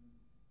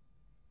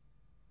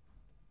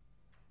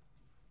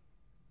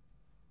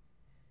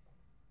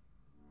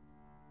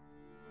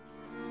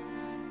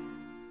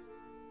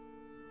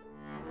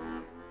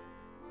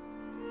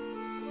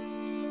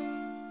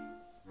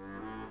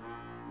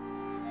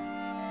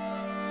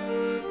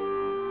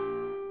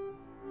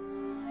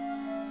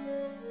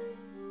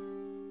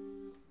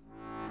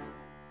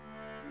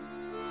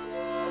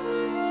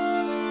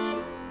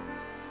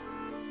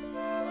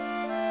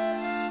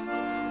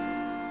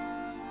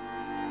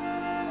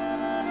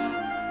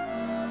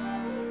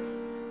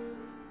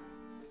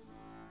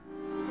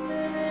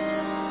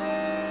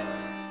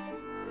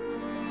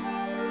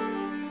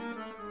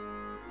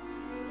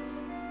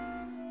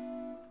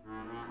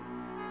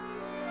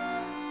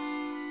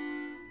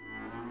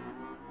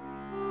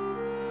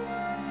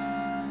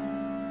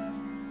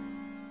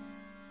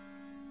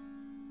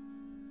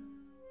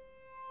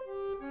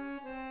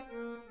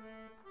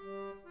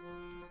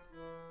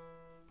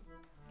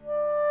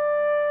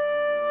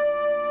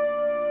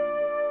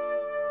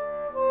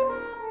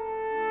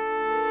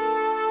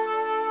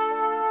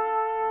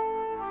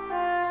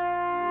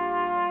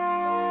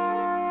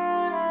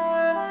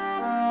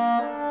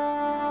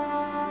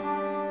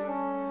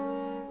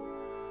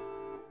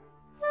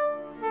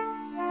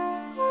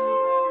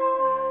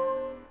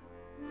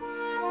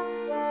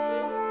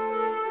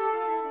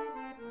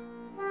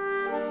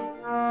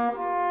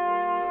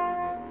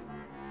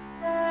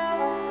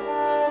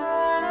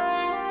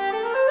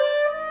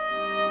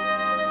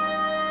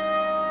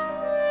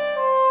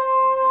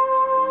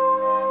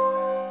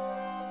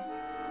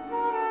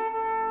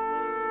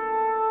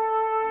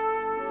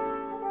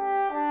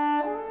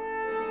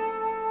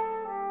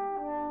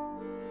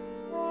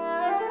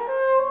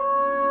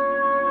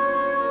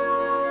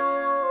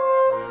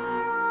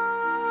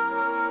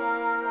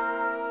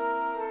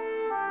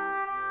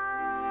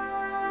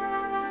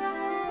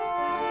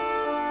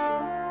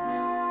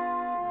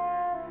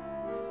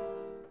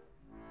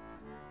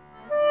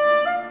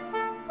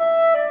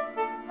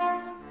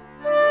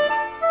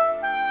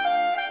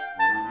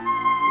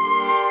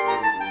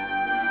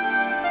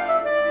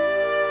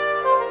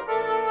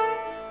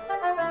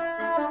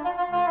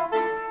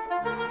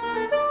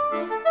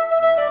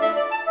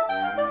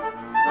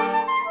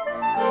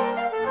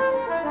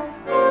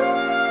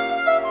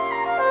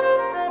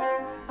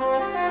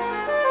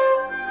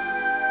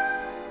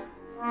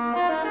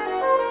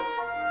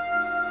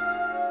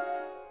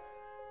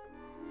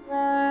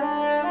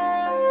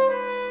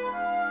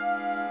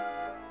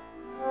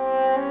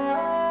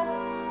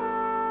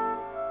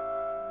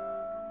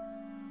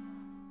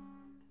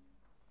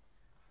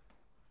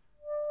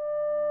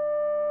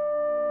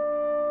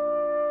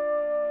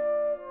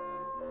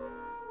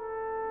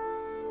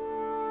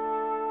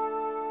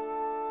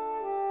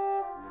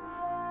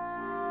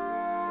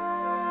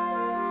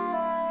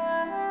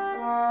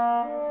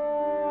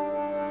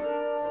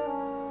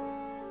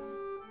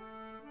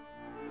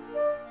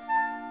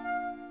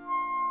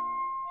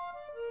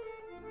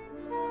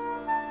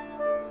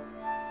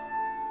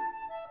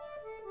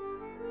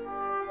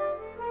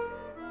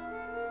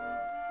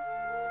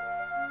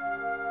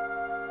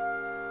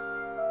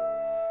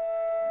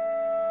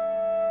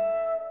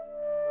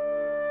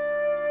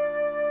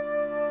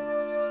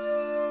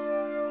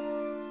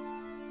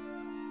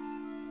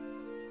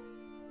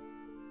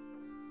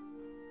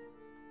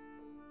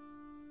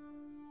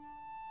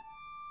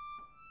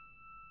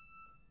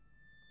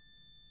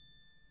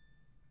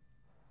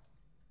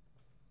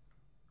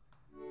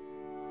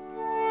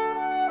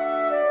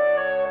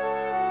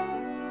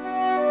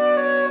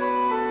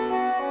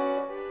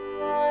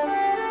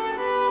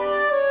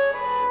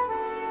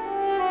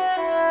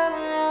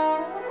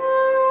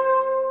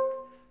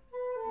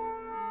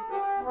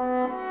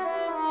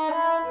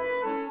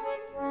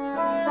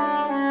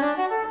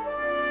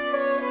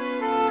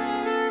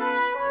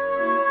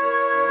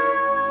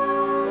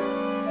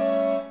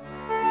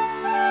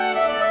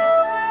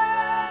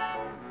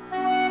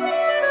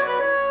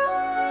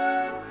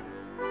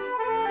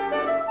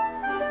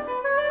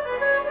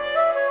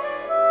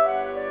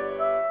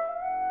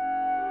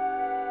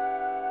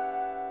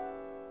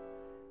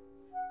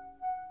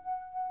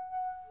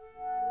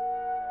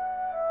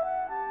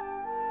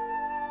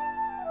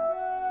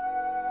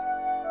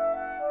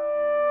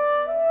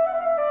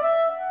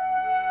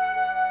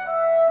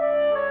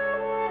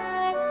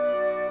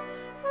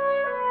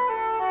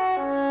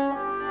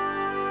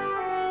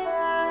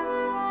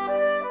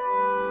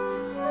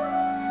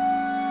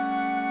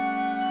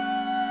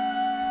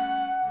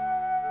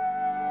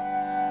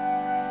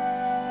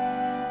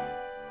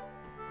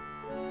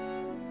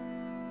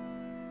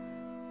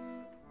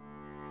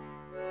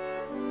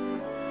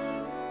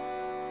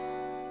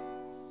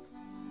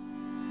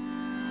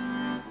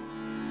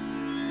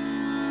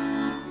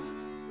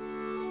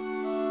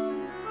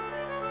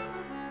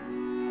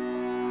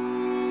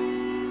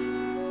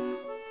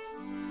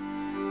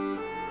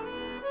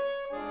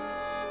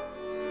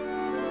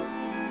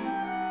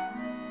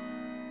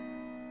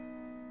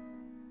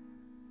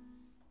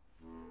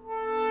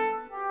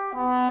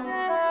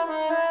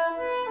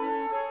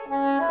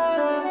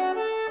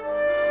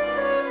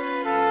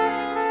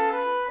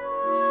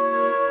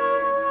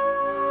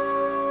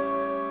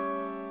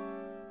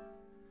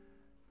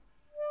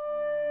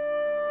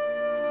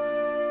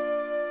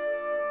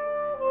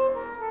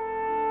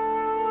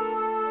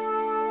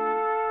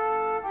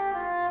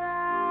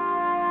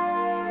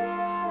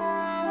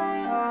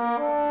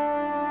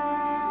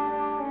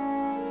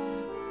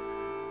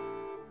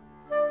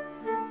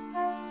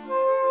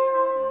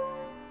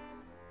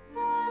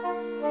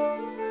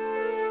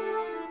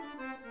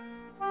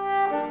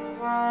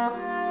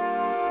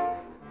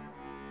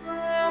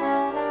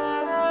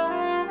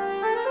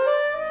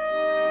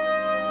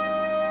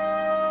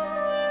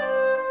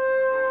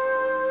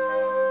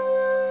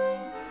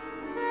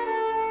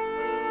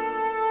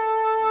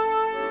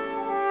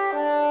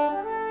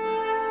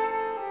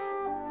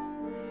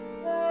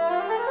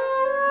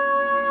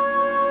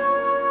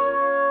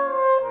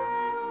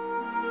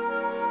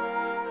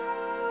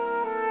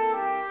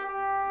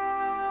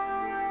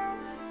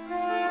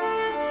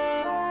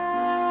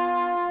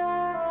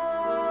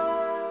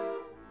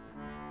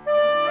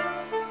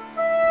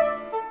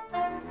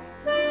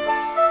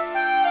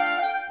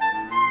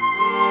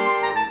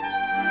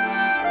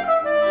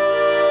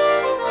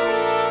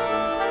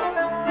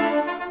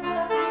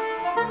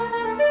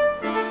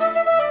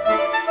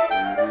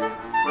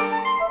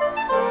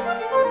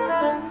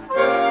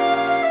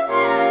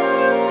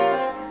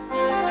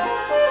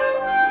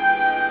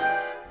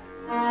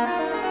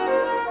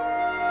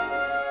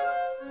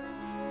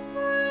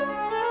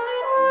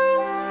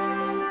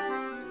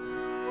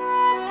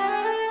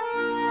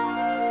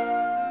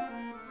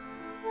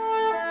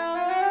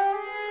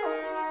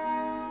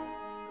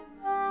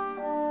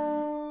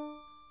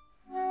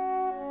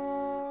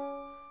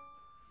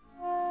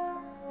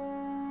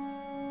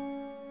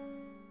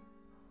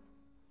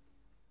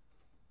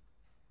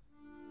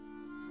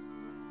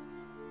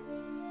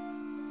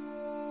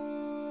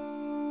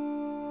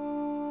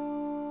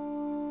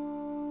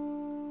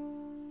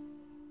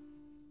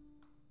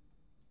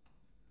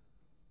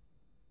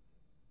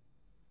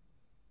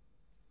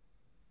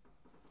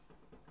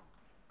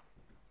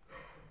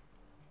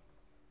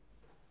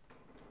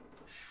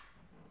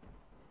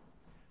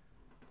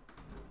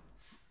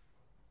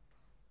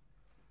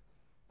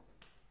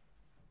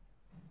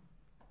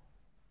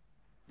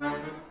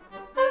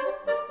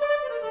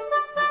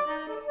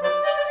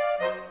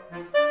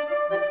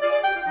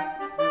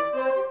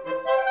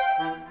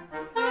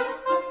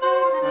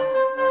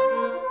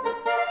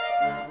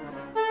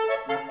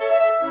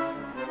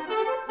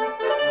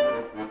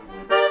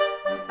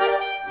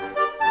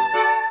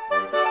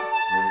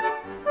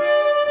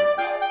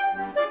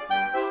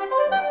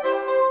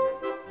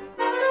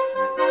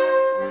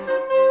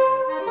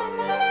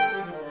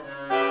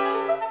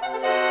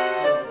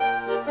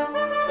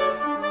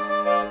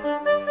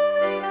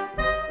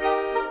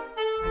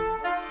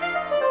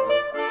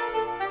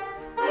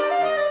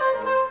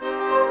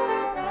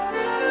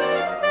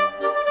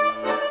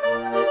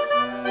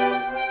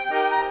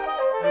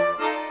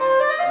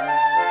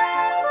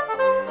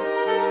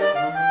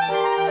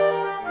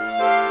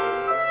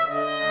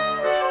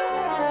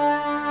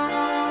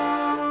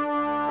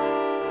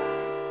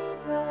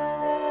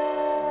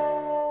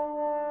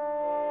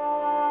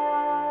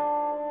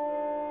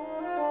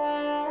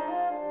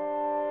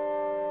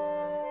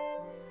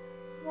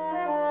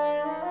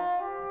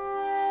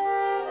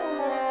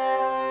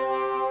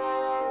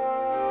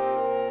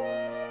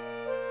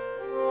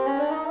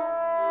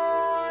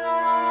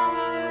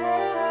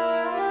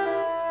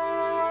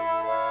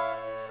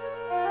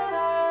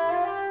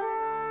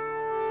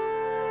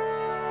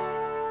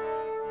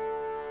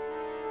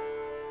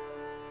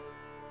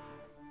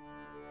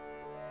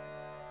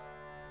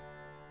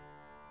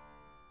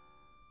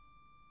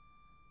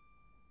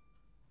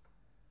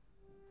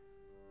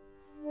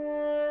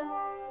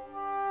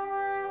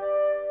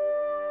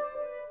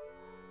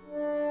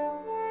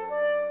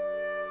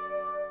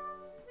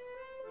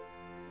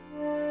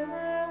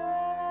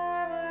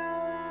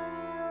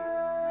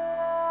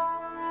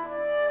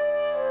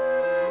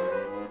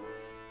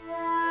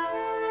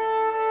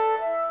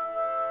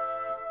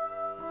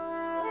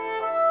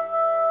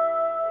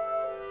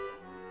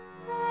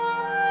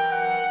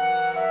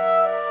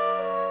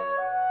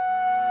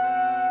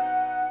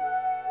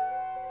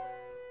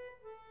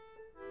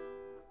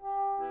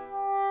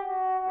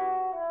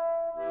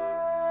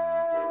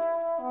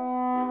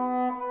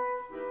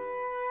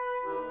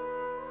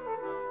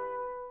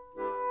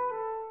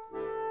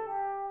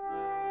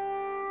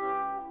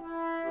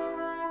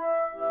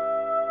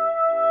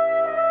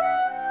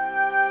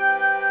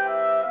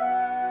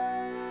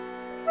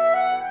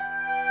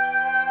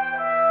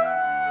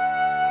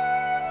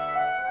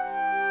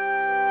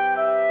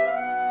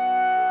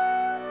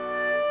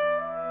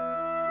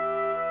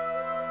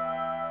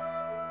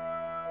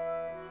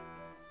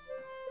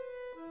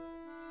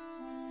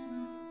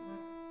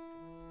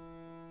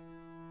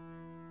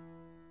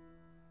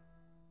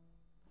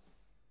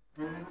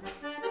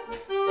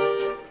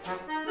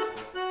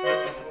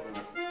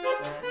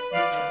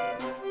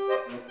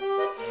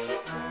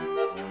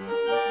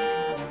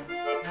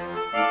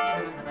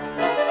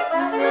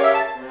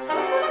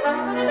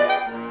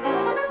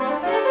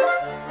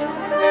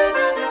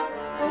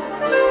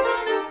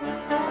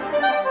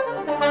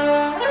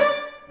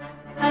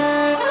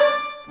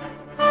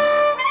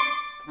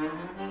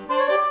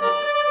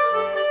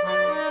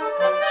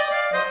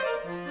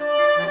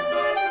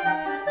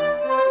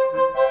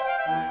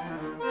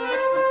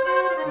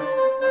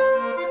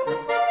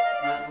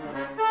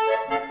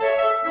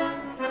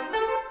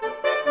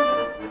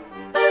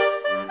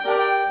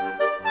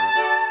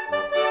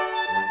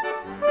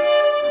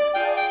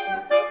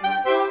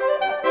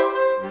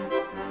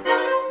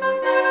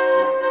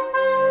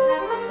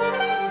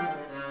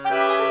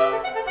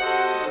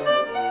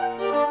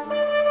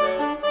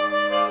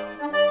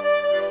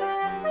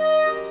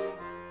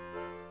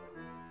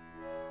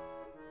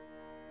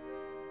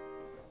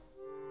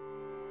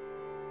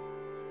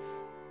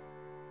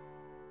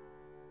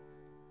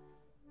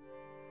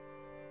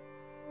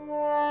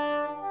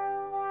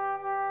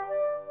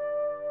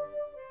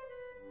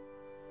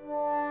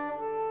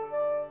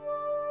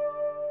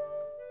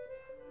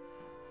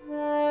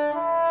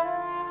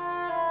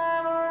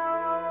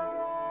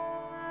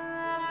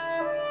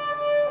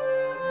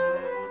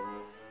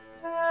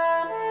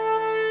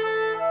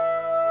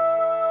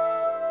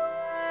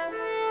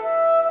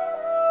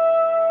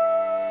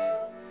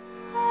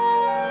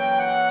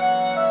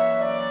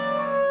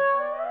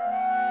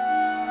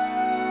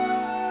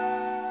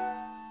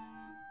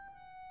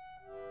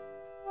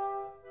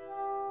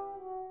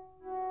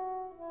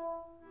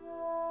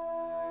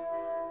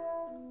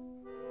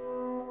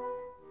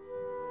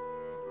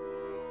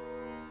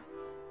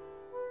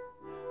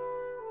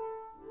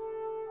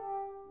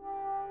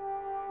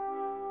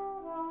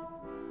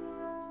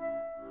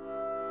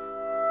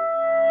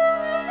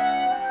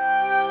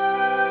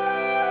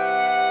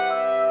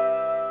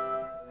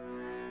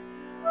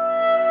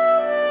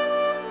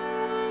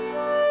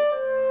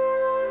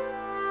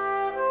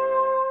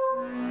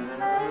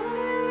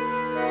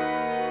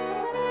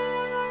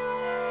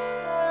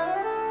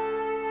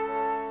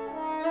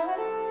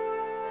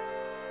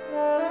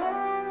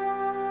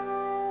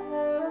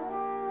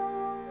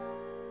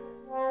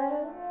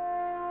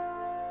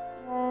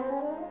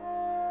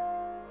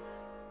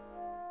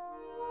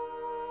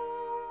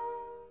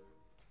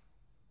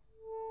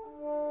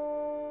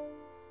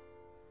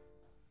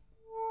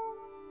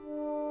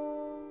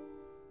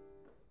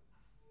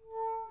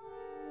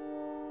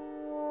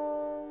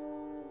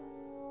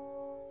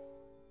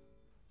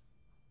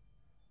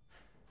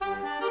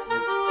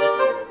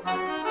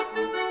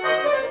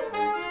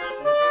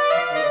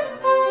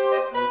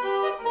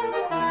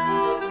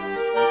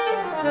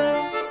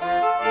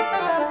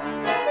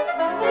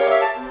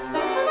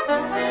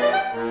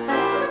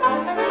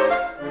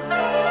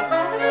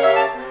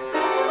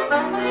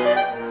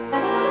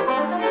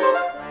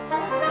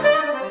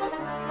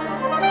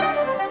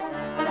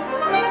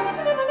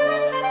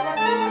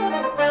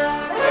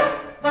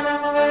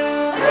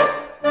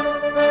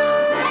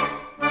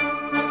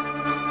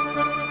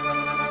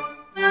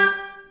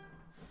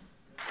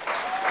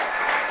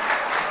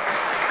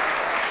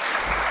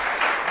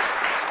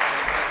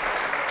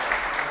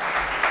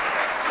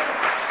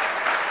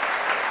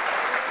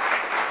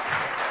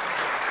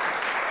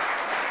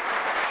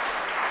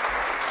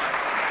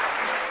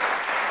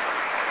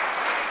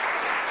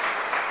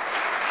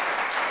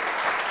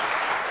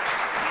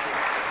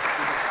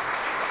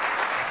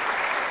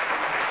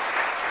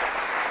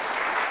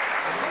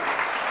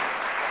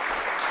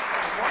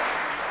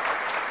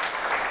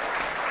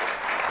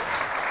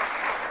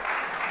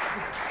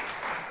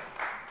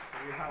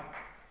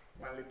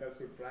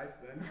 surprised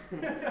then.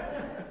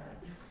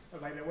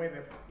 By the way,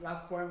 the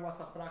last poem was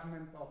a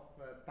fragment of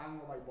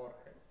Tango by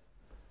Borges.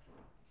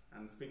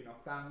 And speaking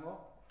of tango,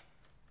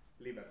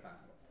 liber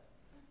tango.